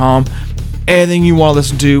nophonynetwork.com. Anything you want to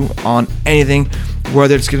listen to on anything,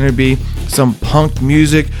 whether it's going to be some punk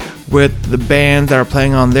music with the bands that are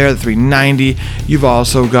playing on there, the 390. You've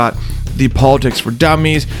also got the Politics for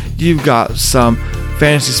Dummies. You've got some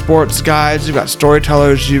fantasy sports guides. You've got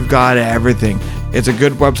storytellers. You've got everything. It's a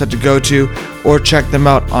good website to go to, or check them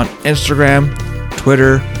out on Instagram,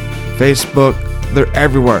 Twitter, Facebook. They're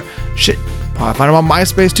everywhere. Shit, I find them on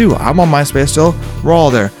MySpace too. I'm on MySpace still. We're all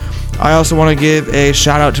there. I also want to give a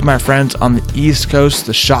shout out to my friends on the East Coast,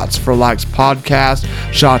 the Shots for Likes podcast,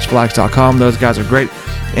 shotsforlikes.com. Those guys are great.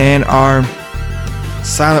 And our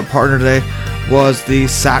silent partner today was the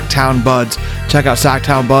Sacktown Buds. Check out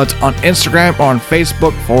Sacktown Buds on Instagram or on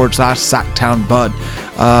Facebook /SacktownBud.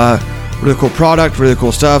 Really cool product, really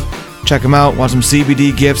cool stuff. Check them out. Want some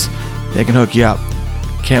CBD gifts? They can hook you up.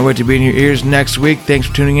 Can't wait to be in your ears next week. Thanks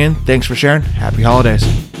for tuning in. Thanks for sharing. Happy holidays.